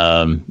mean,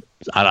 I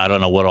don't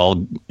know what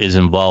all is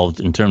involved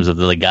in terms of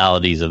the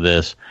legalities of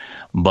this,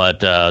 but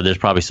there's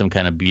probably some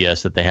kind of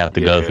BS that they have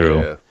to go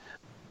through.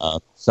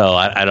 So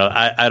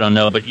I don't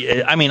know, but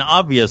I mean,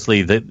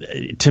 obviously,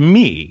 to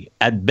me,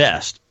 at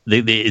best,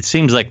 it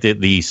seems like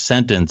the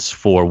sentence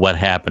for what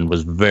happened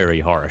was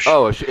very harsh.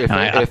 Oh,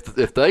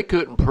 if they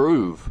couldn't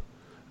prove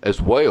as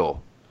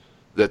well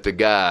that the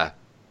guy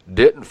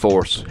didn't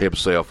force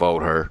himself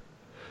on her,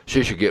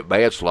 she should get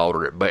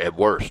manslaughter at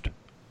worst.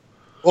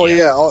 Well,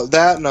 yeah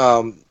that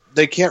and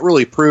they can't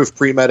really prove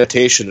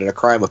premeditation in a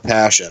crime of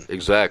passion.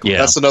 Exactly. Yeah.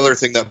 That's another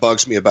thing that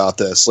bugs me about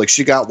this. Like,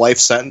 she got life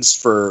sentence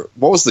for,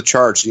 what was the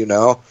charge? Do you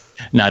know?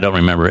 No, I don't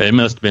remember. It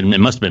must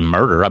have been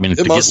murder. I mean,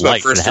 it must have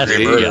been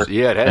first-degree murder.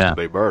 Yeah, it has to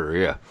be murder.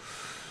 Yeah.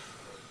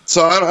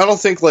 So I don't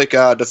think like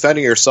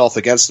defending yourself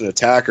against an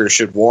attacker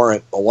should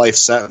warrant a life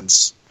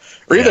sentence,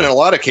 or even in a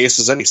lot of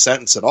cases any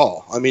sentence at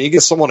all. I mean, you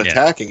get someone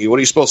attacking you, what are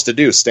you supposed to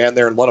do? Stand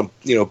there and let them,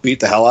 beat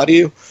the hell out of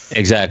you?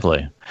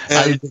 Exactly.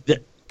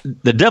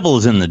 The devil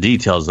is in the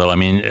details, though. I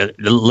mean,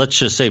 let's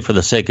just say, for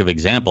the sake of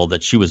example,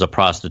 that she was a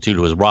prostitute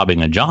who was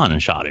robbing a John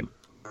and shot him.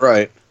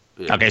 Right.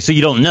 Yeah. Okay, so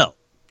you don't know.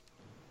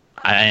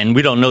 And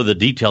we don't know the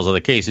details of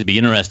the case. It'd be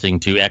interesting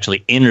to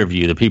actually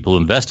interview the people who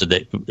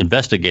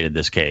investigated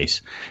this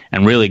case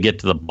and really get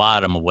to the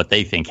bottom of what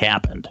they think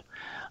happened.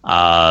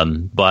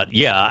 But,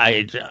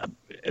 yeah,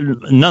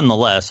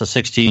 nonetheless, a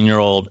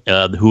 16-year-old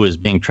who is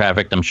being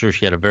trafficked, I'm sure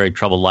she had a very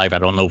troubled life. I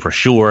don't know for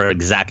sure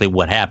exactly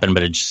what happened,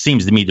 but it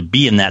seems to me to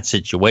be in that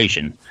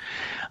situation.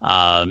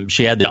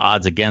 She had the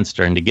odds against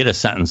her, and to get a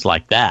sentence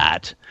like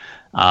that,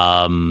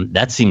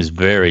 that seems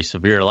very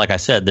severe. Like I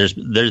said,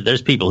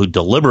 there's people who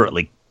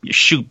deliberately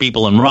shoot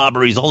people in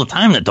robberies all the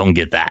time that don't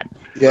get that.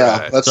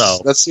 Yeah,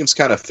 that seems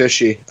kind of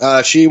fishy.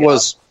 She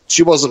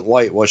wasn't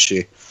white, was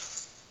she?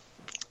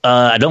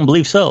 I don't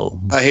believe so.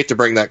 I hate to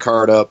bring that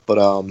card up,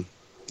 but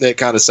it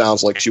kind of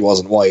sounds like she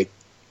wasn't white.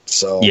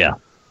 So yeah.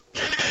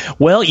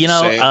 Well,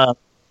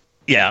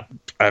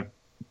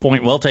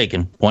 point well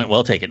taken. Point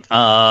well taken.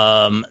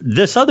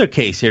 This other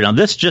case here, now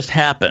this just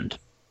happened.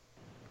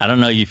 I don't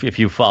know if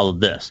you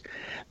followed this.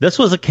 This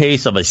was a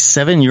case of a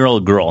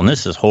 7-year-old girl, and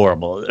this is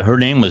horrible. Her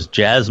name was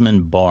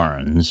Jasmine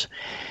Barnes,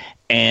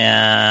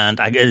 and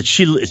I guess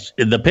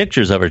the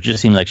pictures of her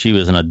just seemed like she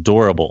was an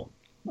adorable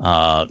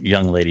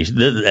young lady.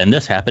 And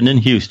this happened in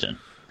Houston.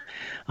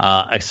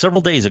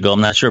 Several days ago,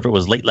 I'm not sure if it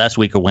was late last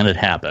week or when it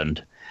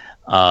happened,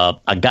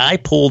 a guy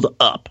pulled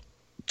up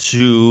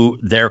to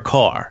their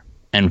car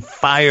and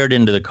fired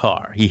into the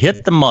car. He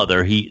hit the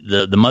mother.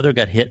 The mother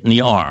got hit in the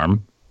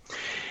arm,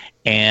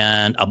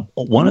 and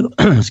one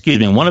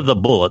of the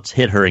bullets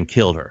hit her and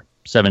killed her.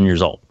 7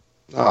 years old.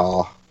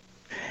 Oh.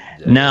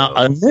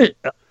 Now,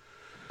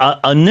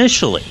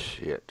 initially.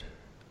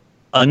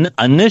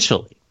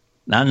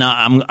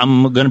 Now,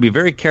 I'm going to be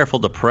very careful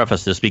to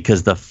preface this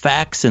because the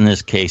facts in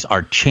this case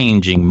are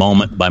changing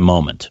moment by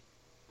moment.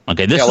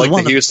 Okay, this is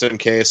like the Houston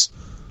case.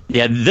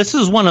 Yeah, this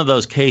is one of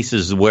those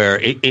cases where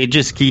it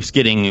just keeps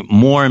getting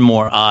more and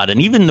more odd.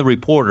 And even the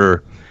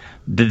reporter,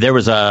 there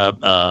was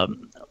a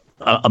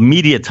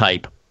media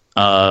type,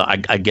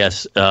 I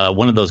guess,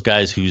 one of those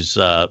guys who's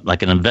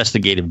like an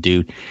investigative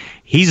dude.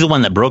 He's the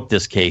one that broke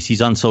this case.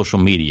 He's on social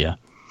media.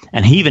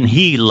 And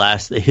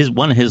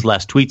one of his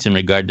last tweets in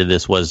regard to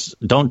this was,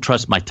 "Don't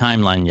trust my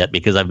timeline yet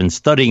because I've been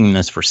studying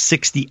this for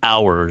 60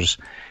 hours,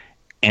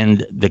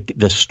 and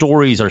the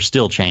stories are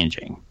still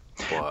changing."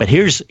 Wow. But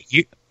here's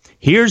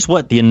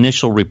what the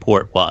initial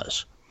report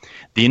was.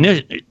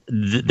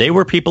 They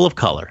were people of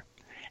color,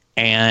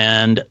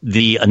 and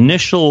the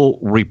initial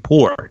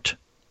report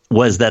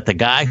was that the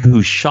guy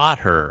who shot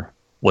her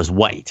was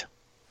white.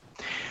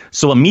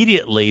 So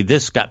immediately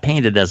this got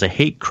painted as a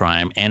hate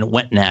crime, and it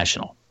went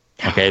national.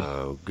 Okay,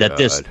 that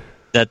this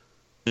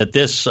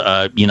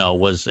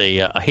was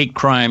a hate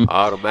crime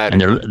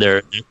automatic, and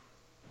they're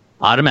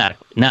automatic.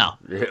 Now,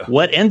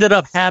 what ended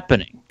up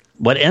happening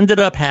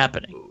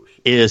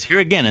is here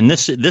again, and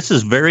this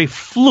is very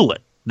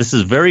fluid. This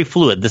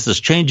is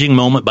changing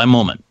moment by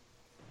moment.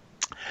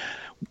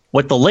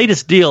 What the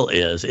latest deal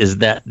is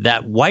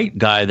that white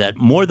guy that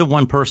more than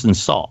one person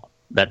saw,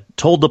 that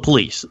told the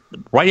police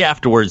right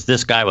afterwards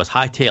this guy was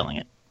hightailing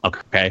it.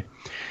 Okay.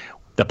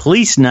 The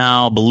police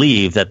now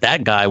believe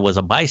that guy was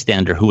a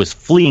bystander who was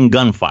fleeing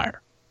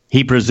gunfire.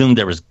 He presumed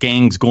there was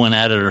gangs going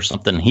at it or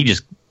something. He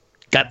just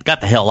got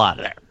the hell out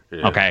of there.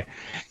 Yeah.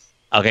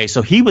 Okay.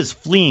 So he was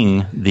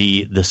fleeing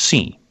the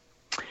scene,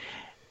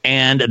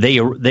 and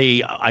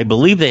they I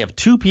believe they have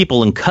 2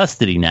 people in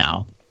custody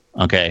now.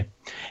 Okay,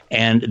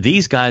 and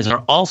these guys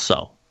are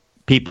also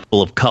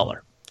people of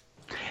color.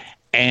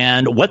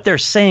 And what they're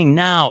saying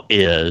now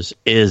is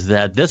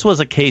that this was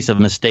a case of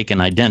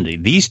mistaken identity.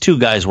 These 2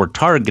 guys were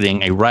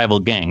targeting a rival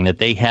gang that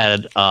they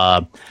had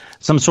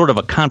some sort of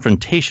a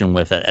confrontation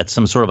with at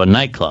some sort of a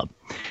nightclub.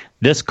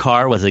 This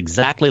car was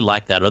exactly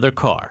like that other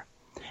car,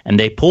 and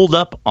they pulled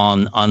up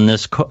on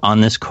this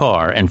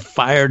car and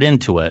fired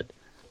into it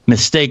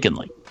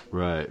mistakenly.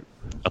 Right.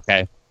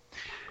 Okay.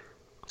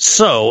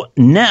 So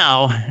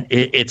now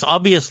it's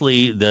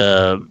obviously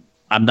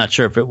I'm not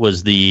sure if it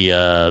was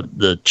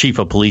the chief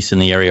of police in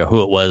the area,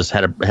 who it was,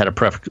 had a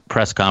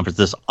press conference.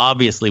 This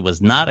obviously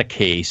was not a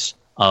case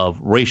of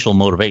racial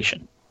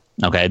motivation.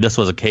 Okay, this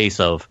was a case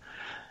of,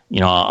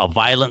 a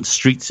violent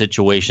street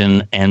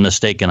situation and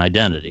mistaken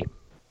identity.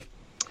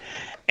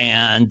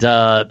 And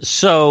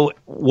so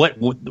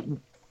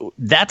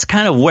that's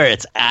kind of where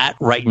it's at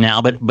right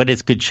now, but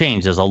it could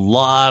change. There's a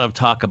lot of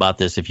talk about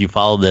this if you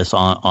follow this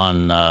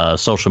on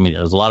social media.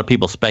 There's a lot of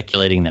people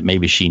speculating that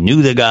maybe she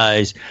knew the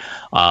guys.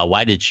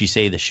 Why did she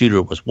say the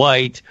shooter was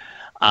white?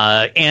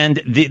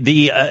 And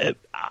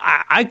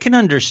I can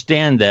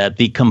understand that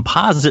the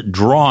composite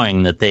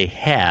drawing that they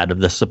had of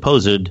the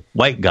supposed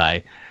white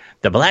guy,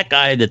 the black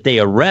guy that they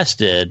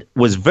arrested,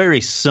 was very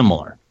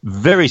similar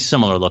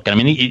looking. I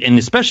mean, and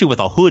especially with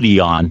a hoodie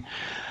on,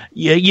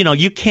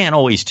 you can't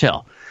always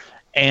tell.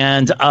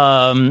 And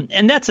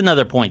that's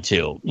another point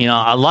too.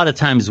 A lot of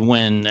times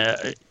when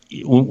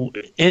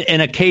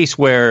in a case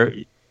where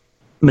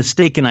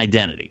mistaken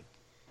identity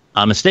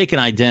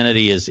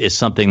is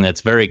something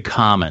that's very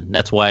common.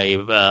 That's why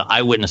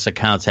eyewitness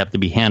accounts have to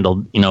be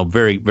handled,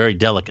 very, very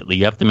delicately.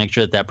 You have to make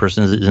sure that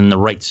person is in the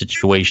right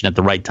situation at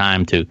the right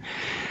time to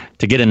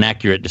get an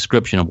accurate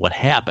description of what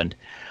happened.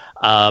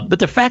 But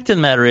the fact of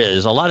the matter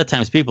is, a lot of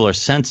times people are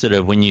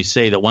sensitive when you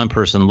say that one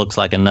person looks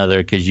like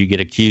another because you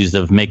get accused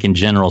of making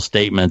general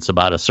statements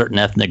about a certain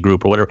ethnic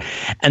group or whatever.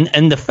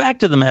 And the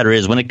fact of the matter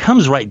is, when it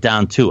comes right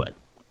down to it,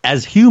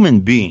 as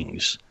human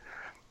beings,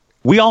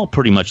 we all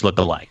pretty much look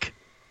alike.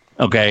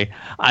 Okay?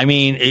 I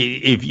mean,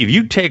 if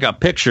you take a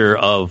picture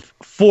of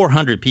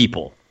 400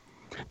 people,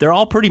 they're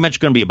all pretty much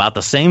going to be about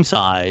the same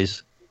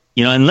size.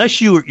 Unless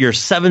you're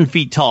 7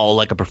 feet tall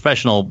like a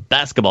professional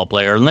basketball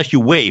player, unless you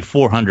weigh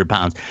 400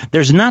 pounds,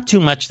 there's not too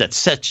much that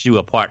sets you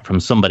apart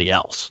from somebody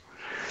else.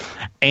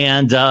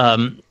 And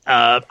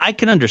I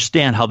can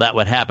understand how that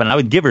would happen. I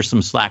would give her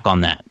some slack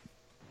on that,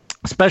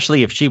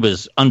 especially if she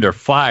was under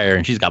fire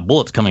and she's got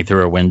bullets coming through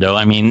her window.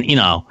 I mean,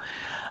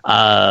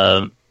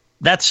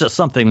 that's just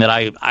something that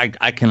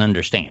I can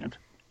understand.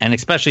 And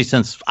especially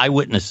since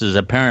eyewitnesses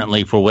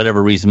apparently, for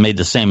whatever reason, made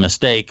the same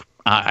mistake.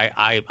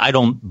 I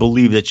don't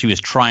believe that she was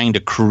trying to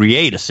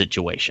create a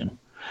situation.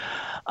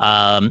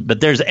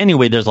 But there's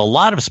a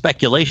lot of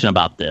speculation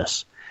about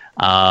this,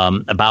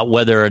 about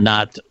whether or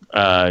not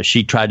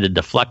she tried to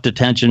deflect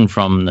attention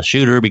from the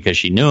shooter because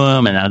she knew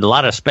him, and a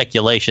lot of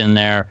speculation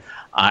there.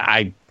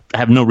 I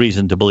have no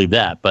reason to believe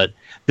that. But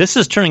this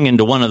is turning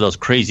into one of those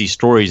crazy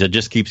stories that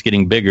just keeps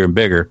getting bigger and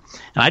bigger.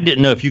 And I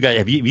didn't know if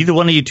have either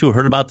one of you two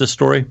heard about this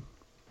story?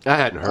 I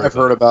hadn't heard. I've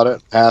heard about it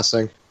in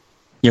passing.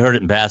 You heard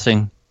it in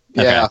passing?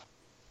 Yeah. Okay.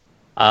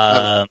 I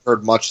haven't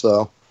heard much,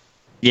 though.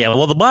 Yeah,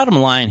 well, the bottom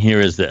line here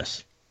is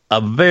this.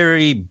 A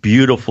very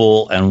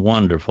beautiful and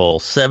wonderful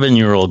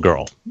 7-year-old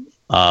girl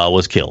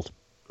was killed.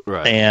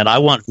 Right. And I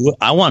want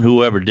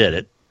whoever did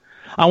it,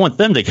 I want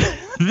them to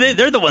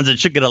they're the ones that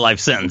should get a life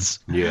sentence.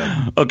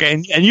 Yeah.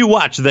 Okay, and you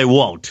watch, they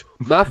won't.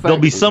 There'll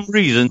be some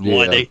reason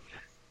why they...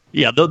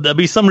 Yeah, there'll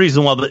be some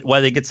reason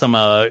why they get some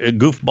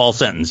goofball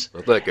sentence.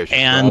 I think I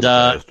should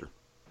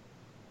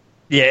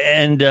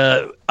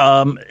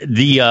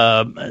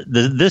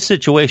this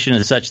situation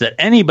is such that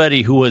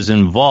anybody who was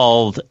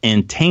involved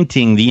in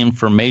tainting the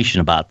information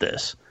about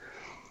this,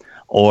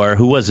 or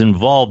who was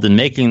involved in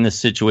making this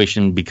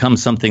situation become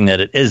something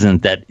that it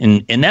isn't, that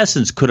in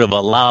essence could have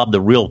allowed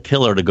the real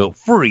killer to go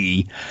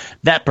free,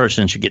 that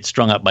person should get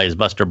strung up by his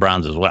Buster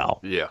Browns as well.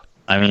 Yeah.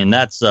 I mean,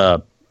 that's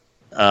I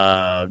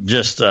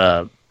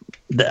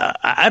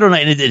don't know.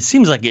 It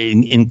seems like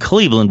in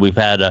Cleveland we've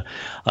had a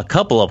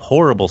couple of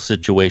horrible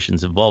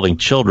situations involving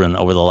children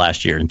over the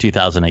last year in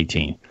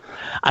 2018.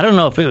 I don't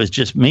know if it was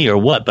just me or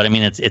what, but I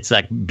mean it's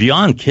like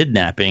beyond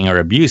kidnapping or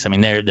abuse. I mean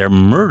they're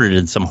murdered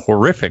in some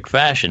horrific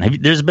fashion.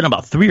 There's been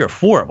about 3 or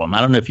 4 of them. I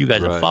don't know if you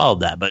guys have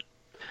followed that, but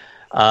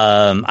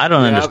I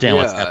don't understand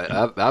what's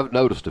happening. I've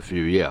noticed a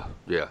few. Yeah.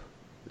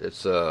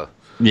 It's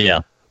yeah.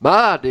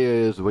 My idea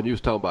is when you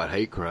was talking about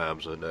hate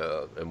crimes and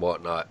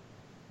whatnot,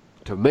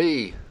 to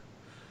me,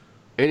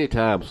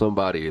 anytime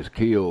somebody is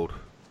killed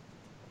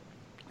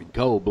in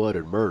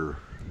cold-blooded murder,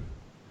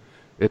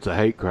 it's a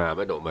hate crime.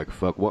 It don't make a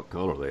fuck what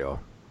color they are.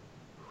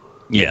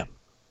 Yeah.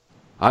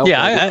 I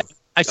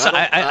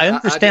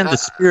understand the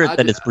spirit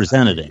that it's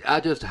presented in. I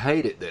just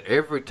hate it that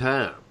every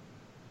time.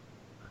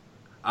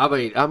 I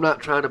mean, I'm not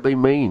trying to be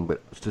mean,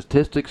 but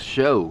statistics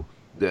show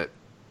that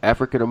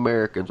African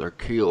Americans are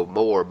killed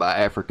more by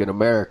African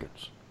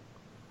Americans.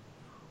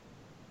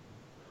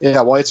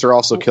 Yeah, whites are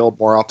also killed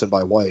more often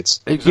by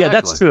whites. Exactly. Yeah,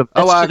 that's true.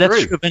 I agree.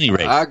 That's true of any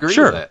race. I agree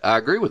sure. with that. I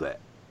agree with that.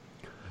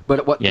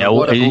 But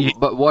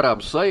what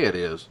I'm saying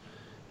is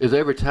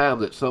every time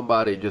that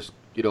somebody just,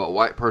 a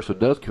white person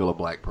does kill a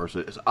black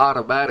person,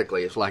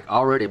 it's like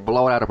already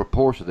blown out of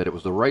proportion that it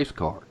was the race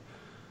card.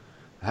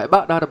 It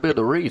might not have been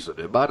the reason.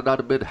 It might not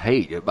have been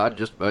hate. It might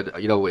just,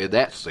 in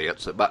that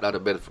sense, it might not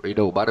have been,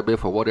 might have been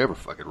for whatever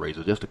fucking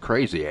reason, just a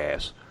crazy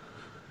ass.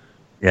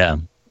 Yeah.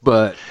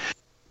 But.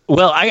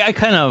 Well, I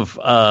kind of,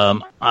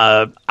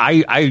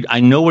 I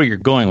know where you're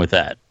going with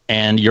that.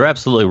 And you're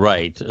absolutely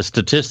right.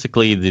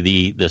 Statistically,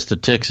 the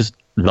statistics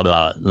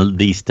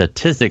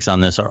on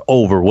this are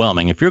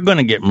overwhelming. If you're going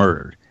to get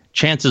murdered,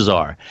 chances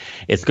are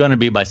it's going to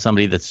be by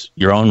somebody that's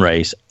your own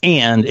race,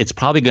 and it's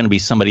probably going to be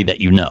somebody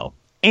that you know.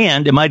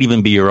 And it might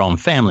even be your own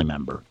family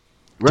member,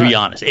 to be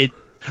honest. It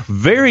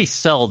very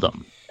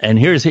seldom, and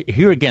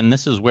here again,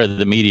 this is where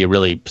the media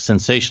really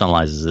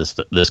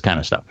sensationalizes this kind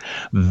of stuff.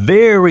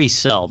 Very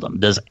seldom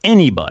does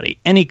anybody,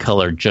 any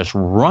color, just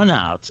run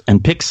out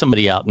and pick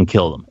somebody out and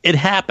kill them. It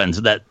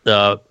happens that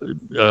a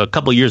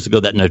couple of years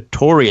ago, that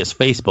notorious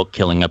Facebook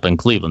killing up in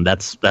Cleveland,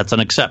 that's an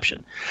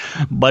exception.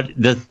 But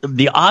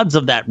the odds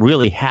of that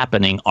really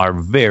happening are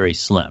very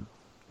slim.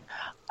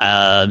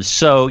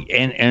 So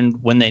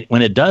when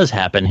it does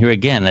happen, here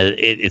again,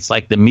 it's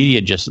like the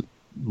media just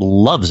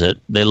loves it.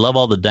 They love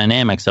all the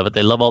dynamics of it.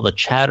 They love all the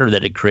chatter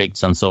that it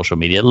creates on social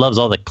media. It loves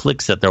all the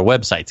clicks that their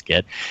websites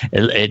get.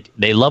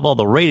 They love all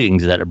the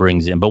ratings that it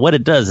brings in. But what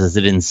it does is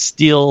it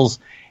instills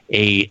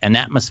an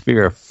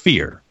atmosphere of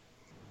fear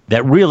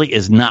that really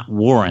is not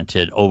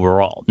warranted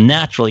overall.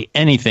 Naturally,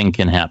 anything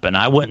can happen.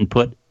 I wouldn't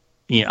put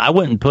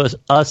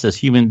us as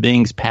human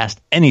beings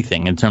past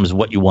anything in terms of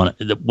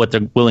what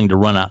they're willing to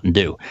run out and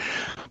do.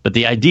 But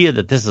the idea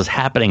that this is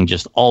happening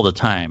just all the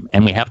time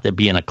and we have to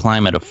be in a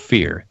climate of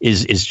fear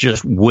is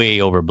just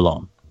way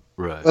overblown.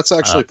 Right. That's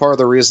actually part of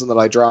the reason that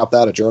I dropped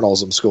out of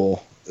journalism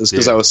school, is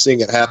because I was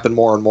seeing it happen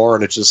more and more,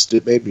 and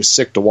it made me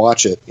sick to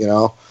watch it,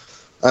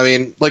 I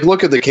mean, like,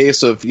 look at the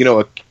case of,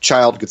 a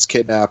child gets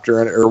kidnapped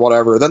or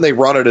whatever. Then they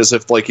run it as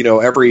if, like,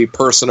 every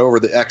person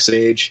over the X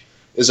age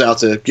is out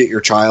to get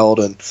your child.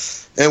 And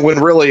when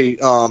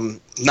really,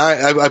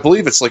 I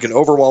believe it's like an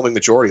overwhelming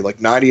majority, like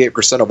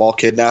 98% of all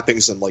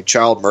kidnappings and like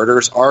child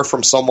murders are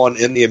from someone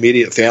in the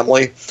immediate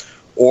family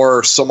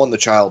or someone the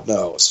child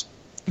knows.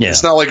 Yeah.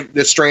 It's not like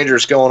the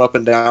strangers going up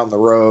and down the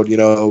road,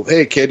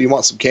 hey kid, you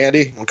want some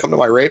candy? Want to come to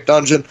my rape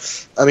dungeon?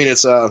 I mean,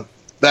 it's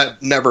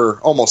that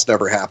almost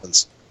never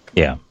happens.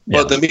 Yeah.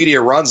 But the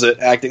media runs it,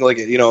 acting like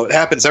it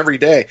happens every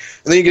day.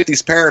 And then you get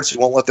these parents who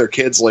won't let their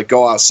kids like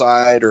go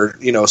outside or,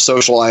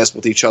 socialize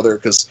with each other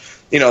because,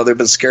 they've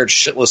been scared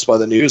shitless by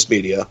the news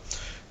media.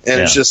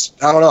 And it's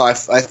just, I don't know,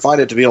 I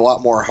find it to be a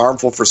lot more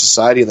harmful for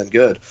society than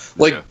good.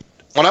 Like,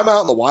 when I'm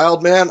out in the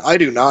wild, man, I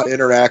do not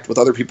interact with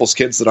other people's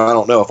kids that I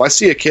don't know. If I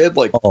see a kid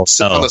like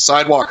sitting on the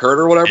sidewalk hurt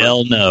or whatever,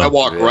 I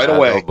walk right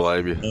away.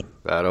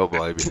 I don't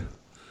blame you.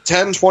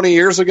 10, 20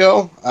 years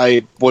ago,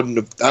 I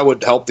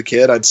would help the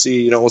kid. I'd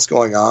see, what's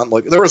going on.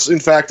 Like, there was, in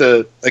fact,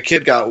 a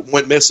kid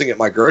went missing at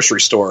my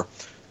grocery store,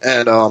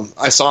 and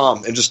I saw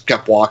him and just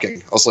kept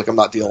walking. I was like, I'm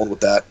not dealing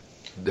with that.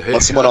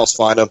 Let someone else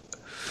find him.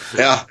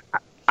 Yeah.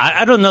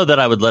 I don't know that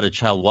I would let a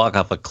child walk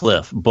off a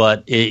cliff,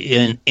 but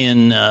in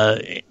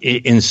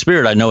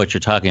spirit, I know what you're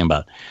talking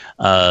about.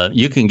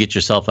 You can get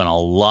yourself in a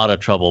lot of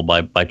trouble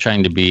by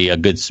trying to be a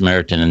good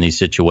Samaritan in these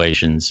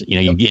situations.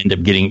 You end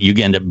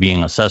up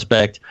being a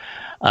suspect.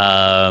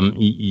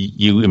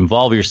 You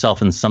involve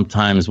yourself in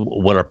sometimes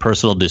what are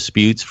personal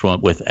disputes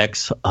with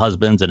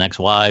ex-husbands and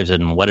ex-wives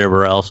and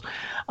whatever else.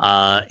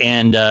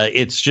 And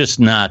it's just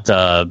not,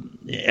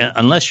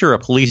 unless you're a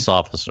police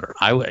officer.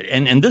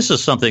 And this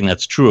is something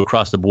that's true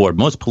across the board.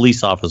 Most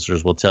police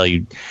officers will tell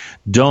you,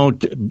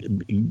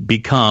 don't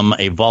become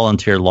a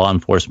volunteer law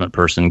enforcement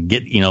person.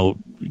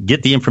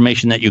 Get the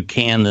information that you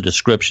can, the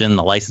description,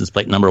 the license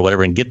plate number,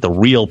 whatever, and get the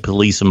real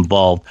police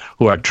involved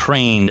who are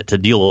trained to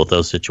deal with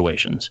those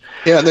situations.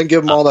 Yeah, and then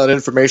give them all that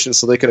information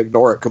so they can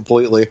ignore it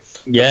completely.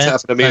 Yeah,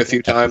 that's happened to me a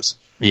few times.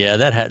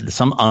 Yeah,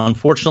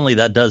 unfortunately,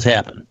 that does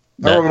happen.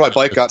 I remember my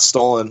bike got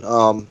stolen.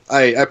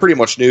 I pretty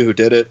much knew who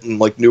did it and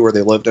like knew where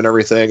they lived and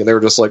everything, and they were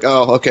just like,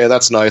 "Oh, okay,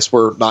 that's nice.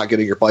 We're not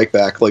getting your bike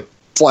back." Like,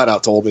 flat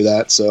out told me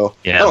that. So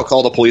I don't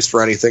call the police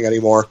for anything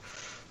anymore.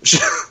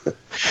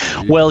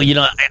 Well,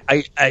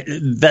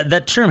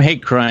 that term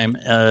hate crime.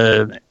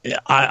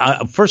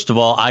 First of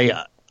all,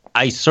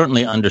 I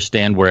certainly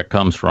understand where it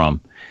comes from,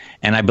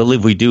 and I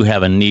believe we do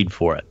have a need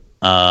for it.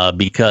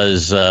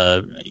 Because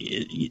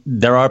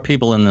there are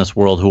people in this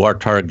world who are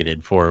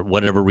targeted for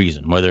whatever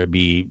reason, whether it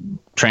be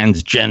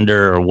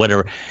transgender or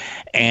whatever,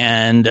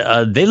 and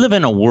they live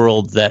in a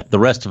world that the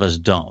rest of us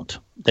don't.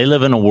 They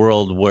live in a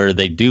world where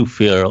they do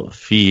feel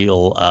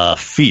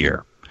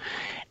fear,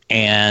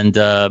 and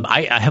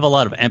I have a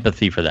lot of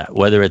empathy for that,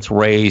 whether it's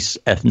race,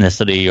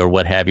 ethnicity, or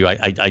what have you.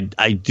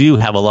 I do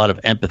have a lot of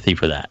empathy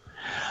for that.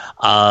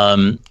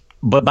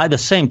 But by the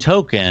same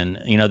token,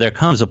 there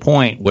comes a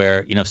point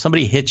where, if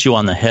somebody hits you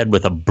on the head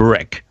with a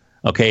brick,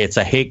 okay, it's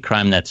a hate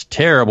crime that's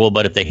terrible,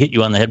 but if they hit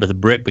you on the head with a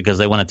brick because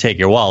they want to take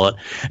your wallet,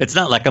 it's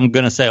not like I'm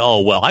going to say,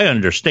 oh, well, I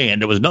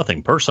understand. It was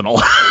nothing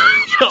personal.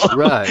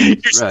 Right. You're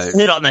just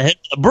hit on the head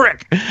with a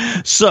brick.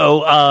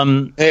 So,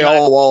 hey,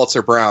 all wallets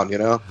are brown,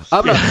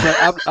 I'm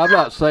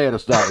not saying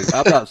it's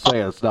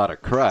not a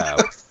crime.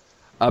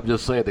 I'm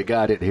just saying the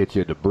guy didn't hit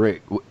you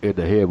in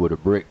the head with a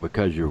brick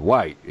because you're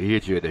white. He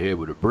hit you in the head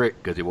with a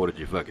brick because he wanted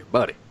your fucking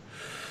money.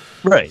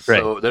 Right.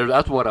 So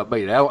that's what I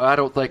mean. I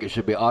don't think it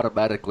should be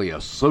automatically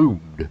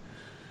assumed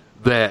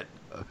that.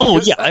 Oh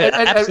yeah,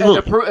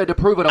 absolutely. And to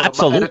prove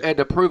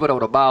it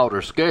on a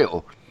milder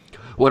scale,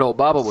 when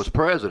Obama was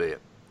president,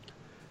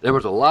 there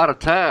was a lot of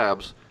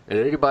times, and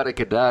anybody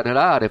can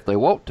deny it if they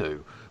want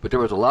to, but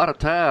there was a lot of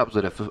times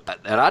that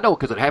and I know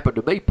because it happened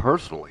to me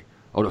personally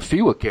on a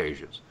few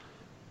occasions,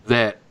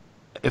 that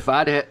if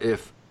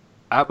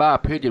my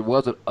opinion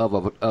wasn't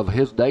of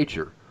his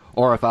nature,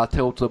 or if I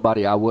told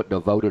somebody I wouldn't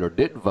have voted or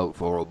didn't vote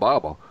for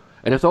Obama,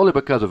 and it's only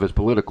because of his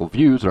political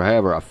views or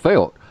however I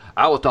felt,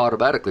 I was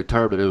automatically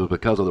termed that it was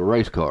because of the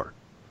race card.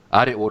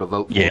 I didn't want to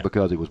vote for him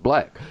because he was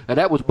black. And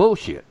that was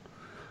bullshit.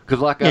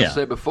 Because like I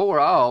said before,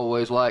 I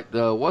always liked,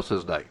 what's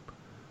his name,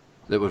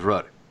 that was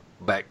running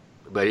back,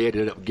 but he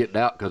ended up getting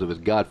out because of his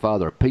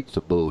Godfather of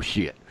Pizza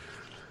bullshit.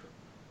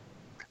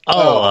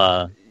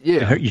 Yeah.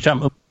 You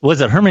talking? Was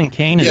it Herman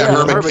Cain? Yeah,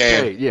 Herman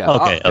Cain. Yeah.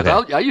 Okay.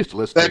 I used to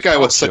listen. That guy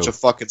was such a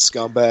fucking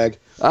scumbag.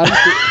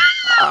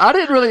 I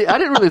didn't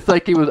really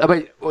think he was. I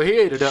mean,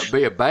 he ended up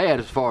being bad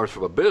as far as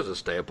from a business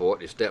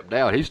standpoint. He stepped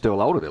down. He's still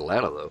on in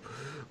Atlanta though.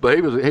 But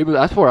he was.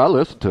 That's where I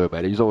listened to him.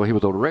 And he was on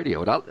the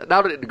radio. And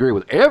I didn't agree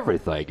with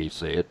everything he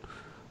said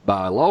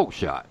by a long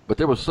shot. But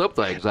there were some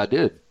things I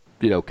did,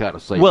 kind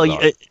of say. Well,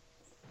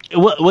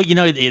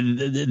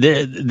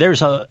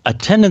 there's a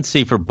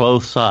tendency for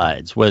both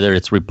sides, whether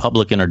it's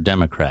Republican or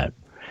Democrat,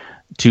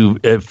 to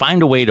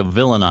find a way to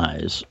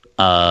villainize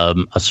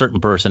a certain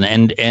person,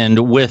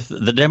 and with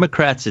the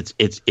Democrats,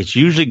 it's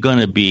usually going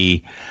to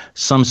be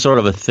some sort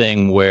of a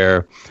thing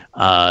where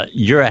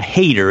you're a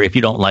hater if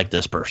you don't like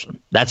this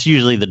person. That's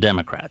usually the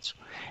Democrats.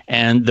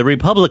 And the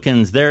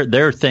Republicans,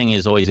 their thing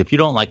is always, if you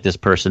don't like this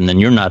person, then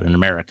you're not an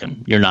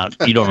American. You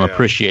don't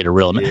appreciate a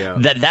real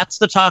American. That's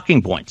the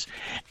talking points.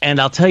 And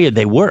I'll tell you,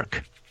 they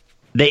work.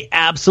 They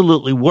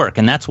absolutely work.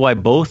 And that's why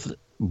both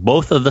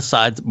of the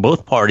sides,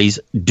 both parties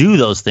do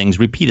those things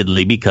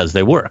repeatedly because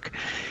they work.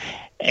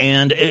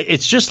 And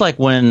it's just like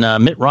when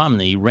Mitt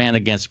Romney ran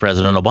against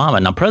President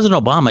Obama. Now,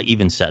 President Obama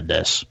even said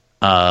this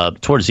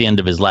towards the end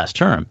of his last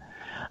term.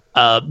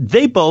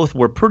 They both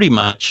were pretty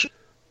much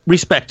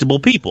respectable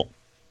people.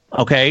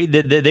 Okay,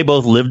 they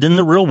both lived in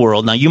the real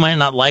world. Now, you might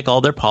not like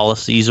all their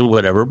policies or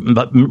whatever,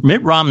 but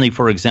Mitt Romney,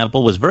 for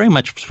example, was very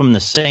much from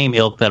the same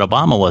ilk that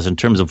Obama was in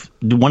terms of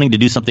wanting to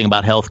do something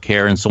about health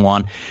care and so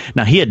on.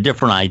 Now, he had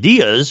different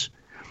ideas,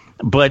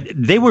 but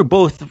they were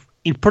both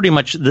pretty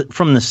much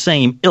from the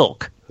same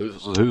ilk.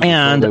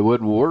 And they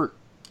wouldn't work.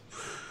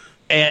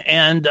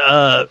 And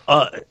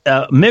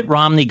Mitt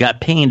Romney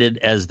got painted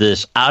as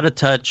this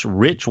out-of-touch,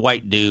 rich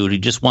white dude who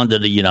just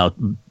wanted to,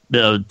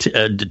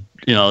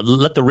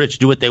 let the rich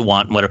do what they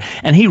want, and whatever.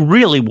 And he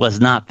really was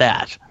not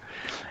that.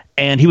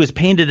 And he was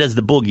painted as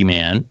the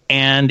boogeyman,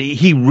 and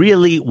he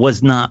really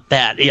was not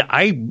that.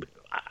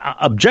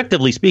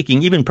 Objectively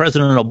speaking, even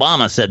President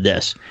Obama said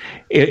this.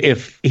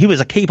 If he was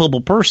a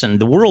capable person,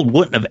 the world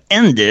wouldn't have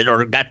ended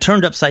or got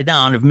turned upside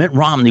down if Mitt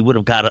Romney would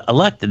have got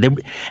elected.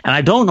 And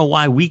I don't know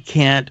why we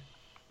can't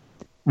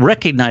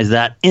recognize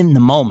that in the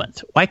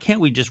moment. Why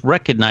can't we just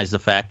recognize the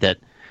fact that,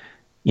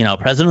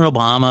 President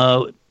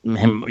Obama,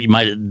 he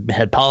might have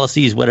had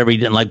policies, whatever he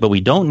didn't like, but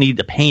we don't need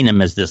to paint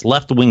him as this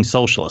left-wing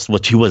socialist,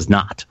 which he was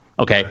not.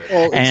 Okay,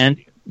 well,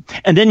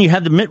 and then you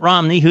have the Mitt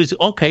Romney, who's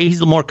okay, he's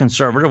the more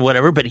conservative,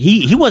 whatever, but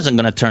he wasn't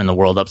going to turn the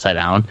world upside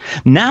down.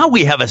 Now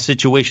we have a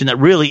situation that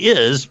really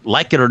is,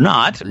 like it or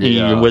not,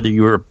 whether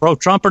you're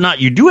pro-Trump or not,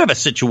 you do have a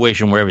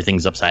situation where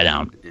everything's upside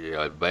down.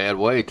 Yeah, bad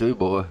way too,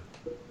 boy.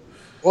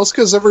 Well, it's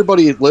because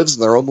everybody lives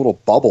in their own little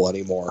bubble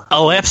anymore.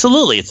 Oh,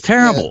 absolutely, it's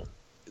terrible.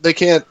 They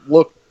can't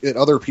look at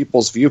other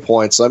people's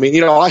viewpoints. I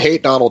mean, I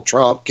hate Donald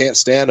Trump, can't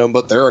stand him,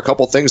 but there are a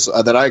couple things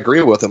that I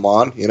agree with him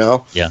on.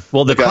 Yeah.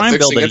 Well, the crime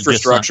bill that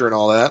infrastructure and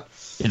all that.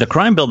 The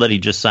crime bill that he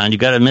just signed, you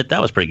got to admit that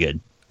was pretty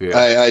good. Yeah.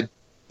 I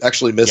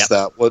actually missed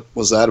that. What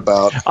was that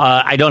about?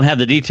 I don't have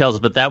the details,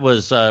 but that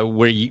was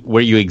where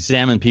you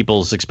examine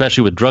people's,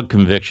 especially with drug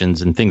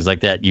convictions and things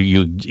like that.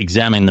 You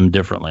examine them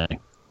differently.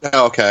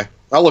 Oh, okay,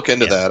 I'll look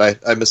into that.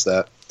 I missed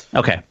that.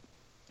 Okay.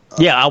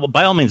 Yeah,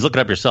 by all means, look it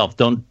up yourself.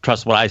 Don't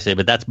trust what I say,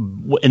 but that's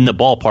in the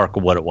ballpark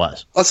of what it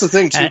was. That's the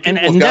thing, too.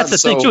 And that's the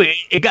thing, too.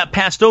 It got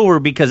passed over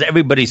because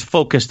everybody's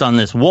focused on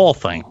this wall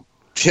thing.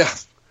 Yeah.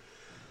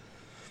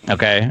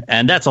 Okay,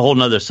 and that's a whole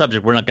nother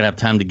subject we're not going to have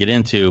time to get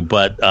into,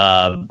 but,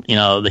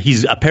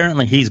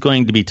 he's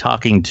going to be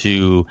talking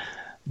to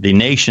the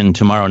nation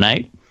tomorrow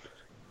night.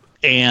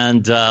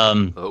 And,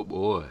 oh,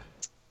 boy.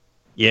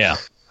 Yeah.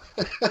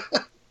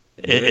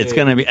 It's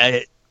going to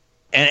be...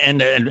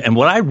 And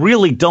what I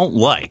really don't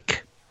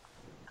like,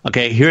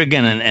 okay, here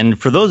again, and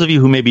for those of you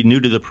who may be new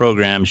to the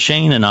program,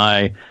 Shane and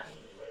I,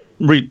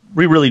 we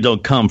really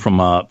don't come from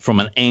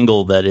an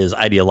angle that is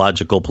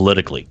ideological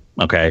politically.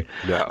 Okay,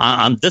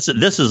 yeah. This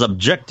is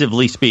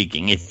objectively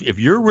speaking. If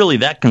you're really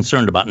that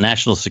concerned about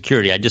national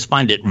security, I just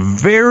find it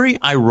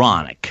very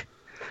ironic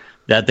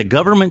that the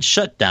government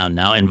shutdown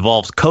now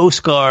involves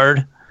Coast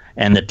Guard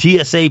and the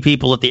TSA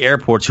people at the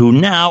airports who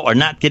now are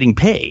not getting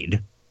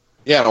paid.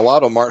 Yeah, and a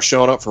lot of them aren't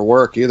showing up for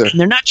work either. And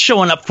they're not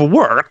showing up for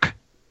work.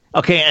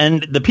 Okay,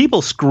 and the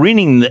people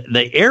screening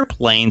the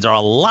airplanes are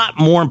a lot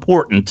more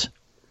important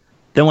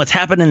than what's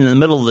happening in the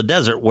middle of the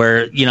desert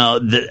where,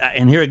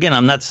 and here again,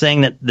 I'm not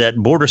saying that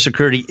border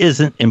security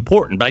isn't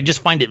important, but I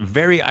just find it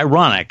very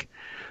ironic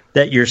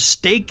that you're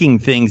staking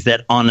things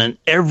that on an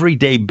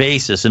everyday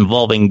basis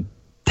involving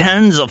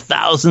tens of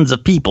thousands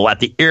of people at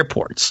the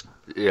airports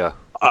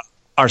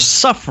are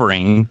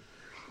suffering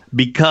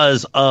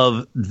because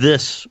of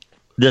this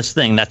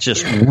thing that's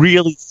just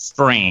really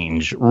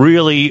strange,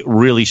 really,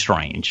 really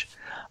strange.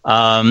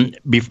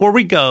 Before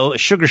we go,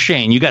 Sugar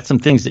Shane, you got some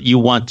things that you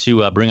want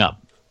to bring up.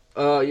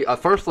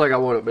 First thing I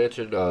want to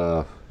mention,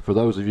 for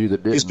those of you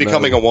that didn't He's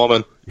becoming know, a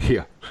woman.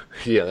 Yeah,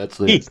 that's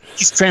it.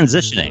 He's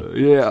transitioning.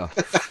 Yeah.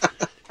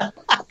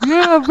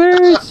 Yeah,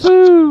 very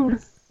soon.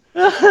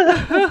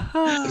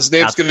 His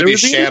name's going to be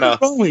Shanna.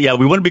 Yeah,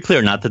 we want to be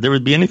clear, not that there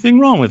would be anything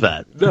wrong with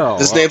that. No.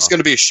 His name's going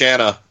to be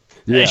Shanna.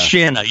 Yeah.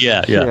 Shanna,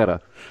 yeah.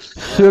 Shanna.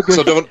 Sugar,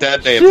 so don't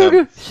dead name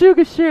him.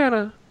 Sugar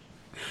Shanna.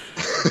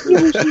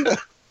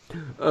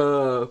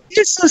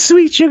 You're so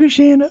sweet, Sugar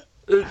Shanna.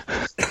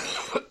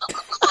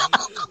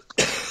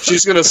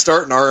 She's going to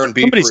start an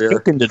R&B Somebody's career.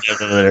 cooking to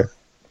death over there.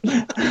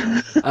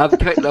 I'm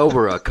getting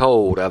over a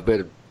cold.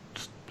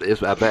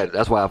 That's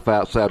why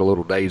I sound a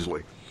little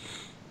nasally.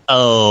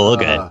 Oh,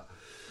 okay.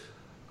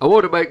 I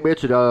want to make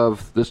mention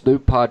of this new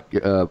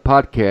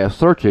podcast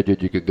search engine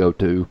you can go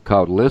to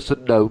called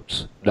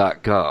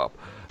listennotes.com.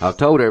 I've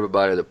told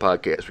everybody that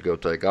podcasts are going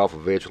to take off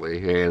eventually,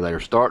 and they're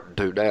starting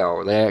to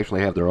now. They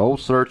actually have their own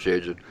search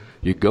engine.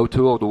 You go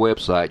to on the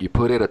website, you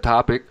put in a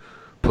topic,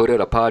 put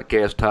in a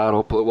podcast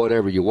title, put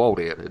whatever you want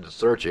in the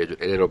search engine,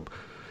 and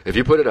if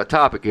you put in a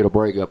topic, it'll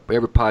bring up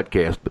every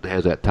podcast that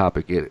has that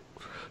topic in it.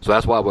 So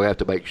that's why we have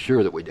to make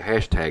sure that we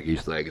hashtag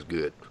these things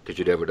good, because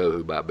you never know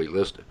who might be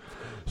listening.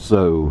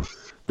 So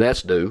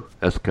that's new.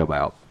 That's come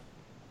out.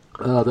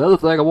 The other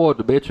thing I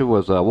wanted to mention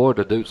was I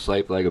wanted to do the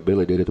same thing that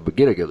Billy did at the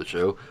beginning of the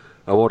show.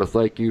 I want to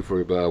thank you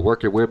for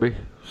working with me,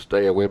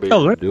 staying with me,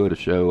 doing the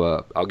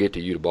show. I'll get to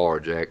you tomorrow,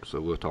 Jack,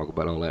 so we'll talk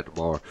about all that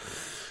tomorrow.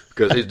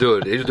 Because he's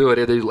doing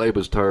in these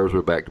layman's terms.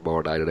 We're back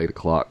tomorrow night at 8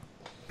 o'clock.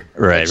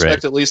 Right.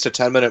 Expect at least a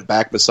 10-minute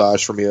back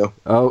massage from you.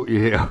 Oh,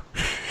 yeah.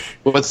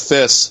 With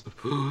fists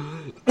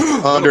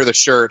under the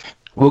shirt.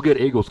 We'll get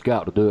Eagle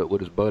Scout to do it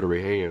with his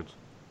buttery hands.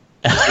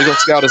 Eagle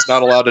Scout is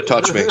not allowed to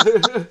touch me.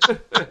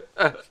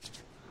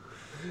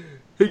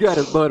 He got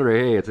his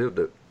buttery hands. He'll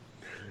do it.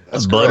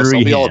 That's gross.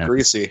 I'll be all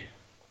greasy.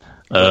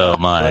 Oh,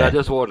 my. But I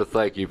just wanted to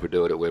thank you for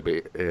doing it with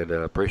me, and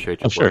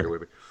appreciate you working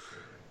with me.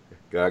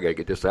 I got to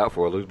get this out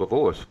before I lose my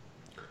voice.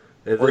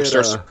 And or he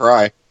starts to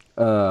cry.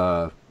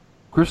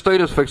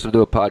 Christina's fixing to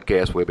do a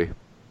podcast with me.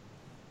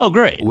 Oh,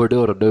 great. We're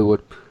doing a new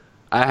one.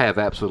 I have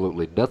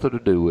absolutely nothing to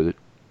do with it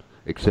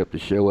except to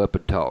show up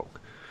and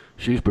talk.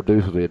 She's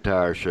producing the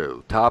entire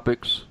show.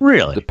 Topics,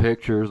 really, the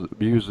pictures, the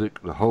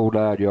music, the whole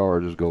 9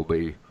 yards is going to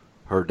be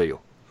her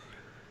deal.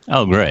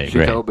 Oh, great.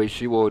 She told me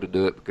she wanted to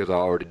do it because I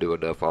already do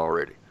enough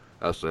already.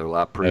 I said, well,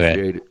 I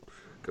appreciate it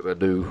because I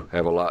do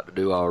have a lot to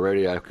do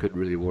already. I couldn't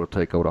really want to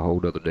take on a whole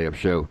other damn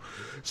show.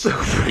 So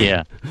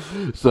yeah.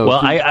 So well,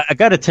 I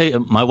got to tell you,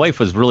 my wife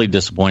was really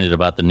disappointed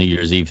about the New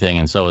Year's Eve thing,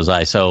 and so was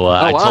I. So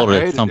I told her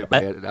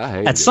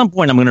at some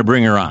point I'm going to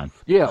bring her on.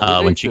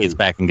 Yeah, when she gets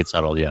back and gets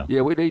settled. Yeah.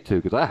 Yeah, we need to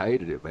because I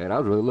hated it, man. I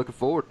was really looking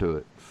forward to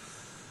it.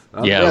 I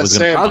was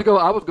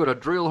going to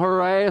drill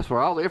her ass for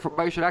all the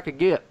information I could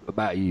get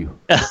about you.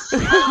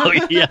 Oh,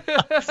 yeah.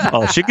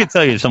 Oh, she could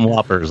tell you some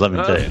whoppers, let me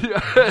tell you.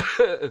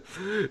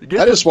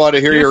 I just wanted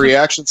to hear your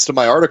reactions to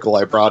my article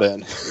I brought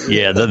in.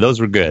 Yeah,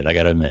 those were good, I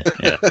got to admit.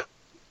 Yeah.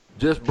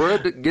 Just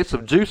get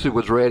some juicy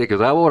ones ready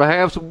because I want to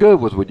have some good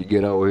ones when you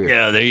get over here.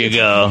 Yeah, there you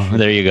go.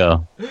 There you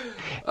go.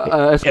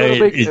 It's going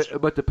to be,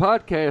 but the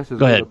podcast is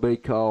going to be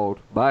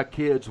called My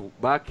Kid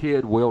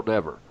Will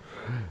Never.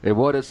 And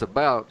what it's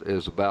about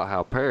is about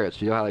how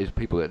parents, you know how these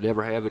people that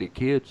never have any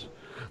kids,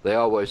 they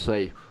always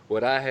say,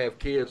 when I have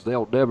kids,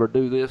 they'll never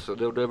do this and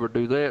they'll never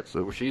do that.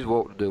 So what she's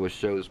wanting to do a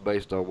show that's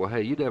based on, well,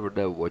 hey, you never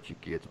know what your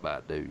kids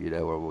might do,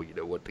 or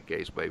what the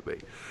case may be.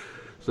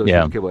 So she's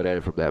coming at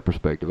it from that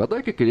perspective. I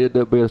think it could end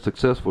up being a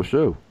successful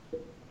show.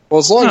 Well,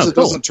 as long as it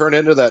doesn't turn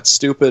into that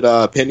stupid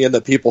opinion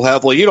that people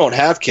have, well, you don't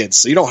have kids,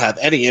 so you don't have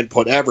any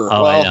input ever.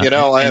 Oh,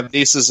 well, I have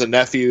nieces and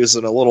nephews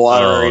and a little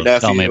honorary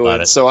nephew,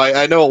 and so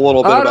I know a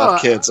little bit about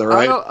kids, all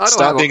right?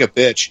 Stop being a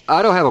bitch.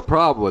 I don't have a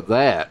problem with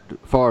that,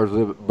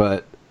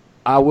 but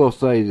I will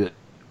say that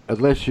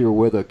unless you're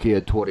with a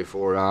kid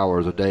 24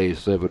 hours a day,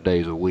 7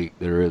 days a week,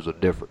 there is a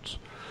difference.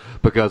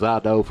 Because I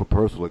know from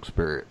personal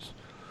experience,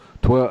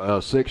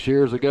 6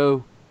 years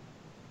ago,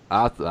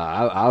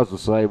 I was the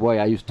same way.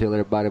 I used to tell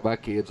everybody my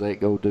kids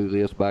ain't gonna do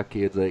this, my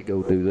kids ain't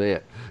gonna do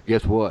that.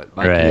 Guess what?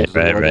 My kids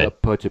are gonna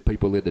punching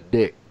people in the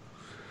dick.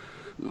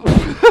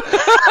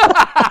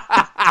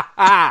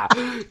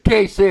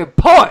 Case in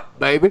point,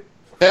 baby.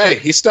 Hey,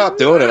 he stopped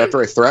doing it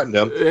after I threatened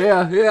him.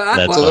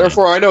 Yeah. So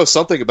therefore, I know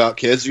something about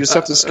kids. You just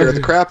have to scare the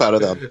crap out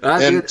of them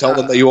and tell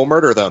them that you will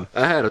murder them.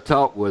 I had a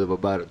talk with him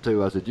about it,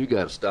 too. I said, you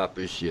got to stop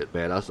this shit,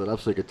 man. I said, I'm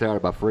sick and tired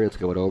of my friends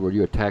coming over and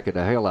you attacking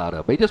the hell out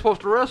of them. He just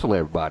wants to wrestle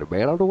everybody,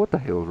 man. I don't know what the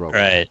hell's wrong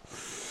with him. Right.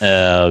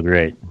 Oh,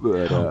 great.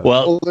 But,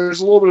 well, there's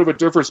a little bit of a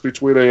difference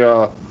between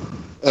a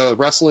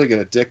wrestling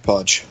and a dick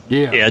punch.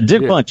 Yeah,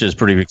 dick punch is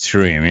pretty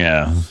extreme,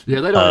 yeah.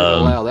 Yeah, they don't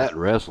even allow that in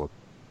wrestling.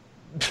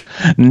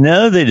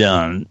 No, they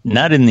don't.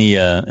 Not in the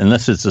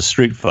unless it's a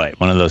street fight,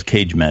 one of those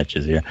cage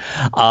matches here.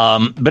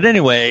 But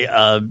anyway,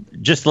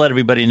 just to let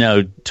everybody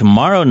know,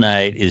 tomorrow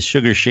night is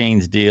Sugar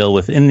Shane's deal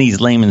within these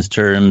layman's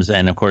terms,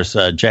 and of course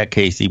Jack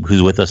Casey,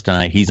 who's with us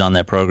tonight, he's on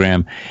that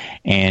program,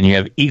 and you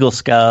have Eagle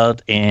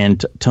Scout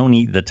and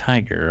Tony the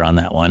Tiger on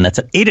that one. That's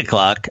at 8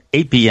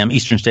 p.m.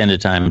 Eastern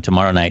Standard Time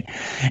tomorrow night,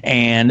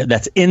 and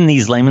that's in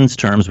these layman's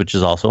terms, which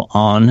is also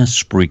on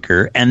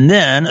Spreaker. And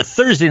then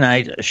Thursday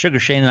night, Sugar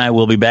Shane and I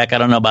will be back.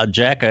 I don't know about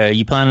Jack. Are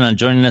you planning on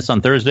joining us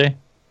on Thursday?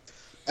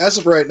 As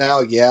of right now,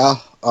 yeah.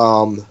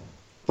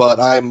 But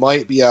I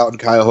might be out in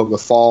Cuyahoga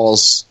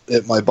Falls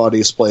at my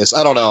buddy's place.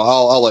 I don't know.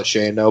 I'll let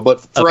Shane know.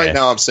 But for right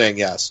now, I'm saying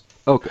yes.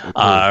 Okay. Cool.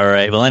 All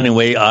right. Well,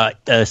 anyway,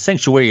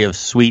 Sanctuary of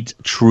Sweet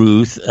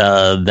Truth,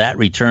 that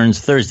returns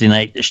Thursday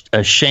night.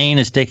 Shane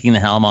is taking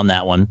the helm on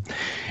that one.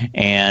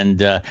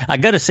 And I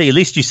got to say, at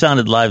least you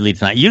sounded lively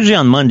tonight. Usually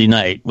on Monday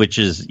night, which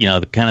is,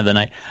 kind of the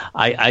night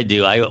I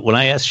do. When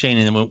I asked Shane,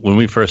 and when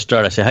we first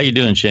started, I said, how you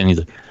doing, Shane? He's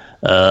like,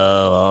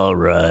 oh, all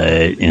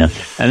right.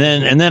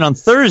 And then on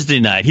Thursday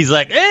night, he's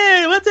like,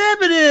 hey, what's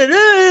happening?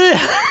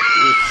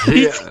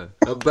 He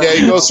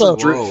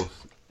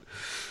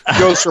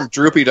goes from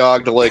droopy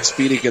dog to like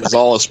Speedy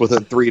Gonzalez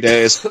within 3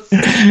 days.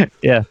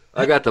 Yeah,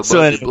 I got the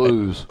Monday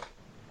blues.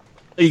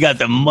 You got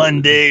the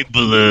Monday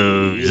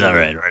blues. Yeah. All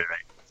right.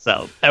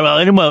 So, well,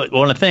 anyway, I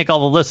want to thank all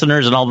the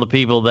listeners and all the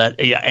people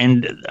that,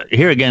 and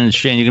here again,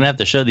 Shane, you're gonna have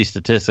to show these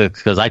statistics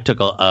because I took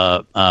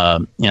I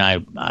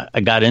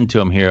got into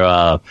them here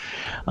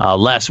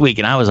last week,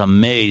 and I was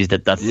amazed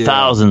at the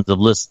thousands of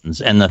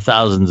listens and the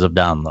thousands of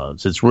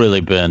downloads. It's really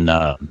been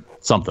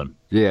something.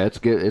 Yeah, it's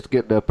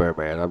getting up there,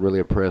 man. I'm really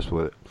impressed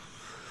with it.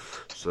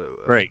 So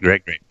great.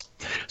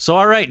 So,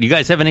 all right, you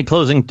guys have any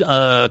closing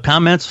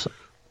comments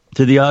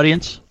to the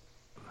audience?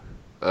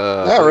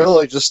 Not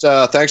really. Just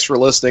thanks for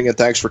listening and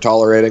thanks for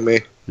tolerating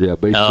me. Yeah,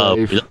 be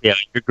safe. Yeah,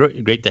 you're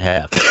great to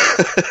have.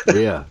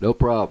 Yeah, no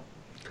problem.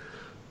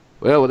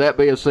 Well, with that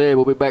being said,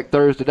 we'll be back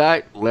Thursday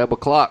night, 11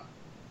 o'clock.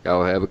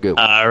 Y'all have a good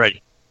one. All right.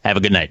 Have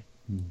a good night.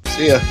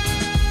 See ya.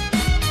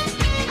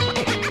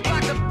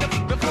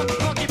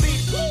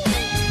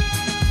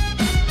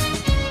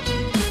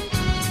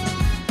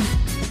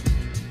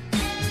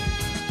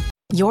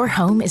 Your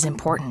home is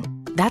important.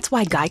 That's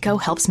why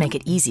Geico helps make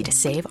it easy to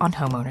save on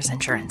homeowners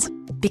insurance.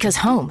 Because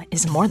home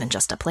is more than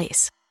just a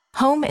place.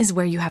 Home is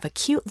where you have a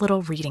cute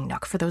little reading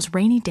nook for those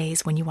rainy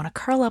days when you want to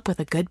curl up with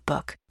a good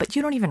book, but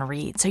you don't even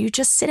read, so you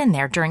just sit in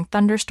there during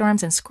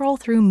thunderstorms and scroll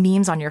through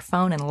memes on your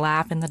phone and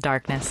laugh in the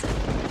darkness.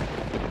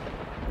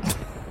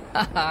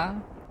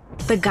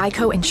 The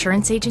Geico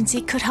Insurance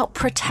Agency could help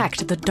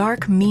protect the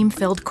dark,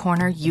 meme-filled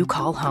corner you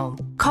call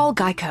home. Call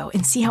Geico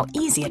and see how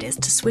easy it is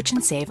to switch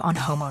and save on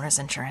homeowners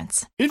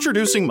insurance.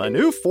 Introducing my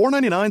new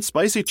 $4.99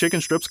 Spicy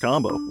Chicken Strips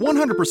Combo.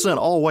 100%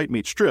 all-white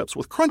meat strips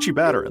with crunchy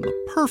batter and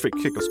the perfect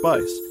kick of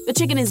spice. The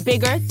chicken is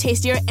bigger,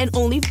 tastier, and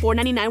only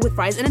 $4.99 with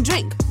fries and a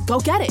drink. Go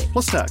get it.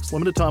 Plus tax.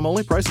 Limited time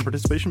only. Price and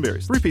participation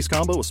varies. 3-piece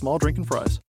combo with small drink and fries.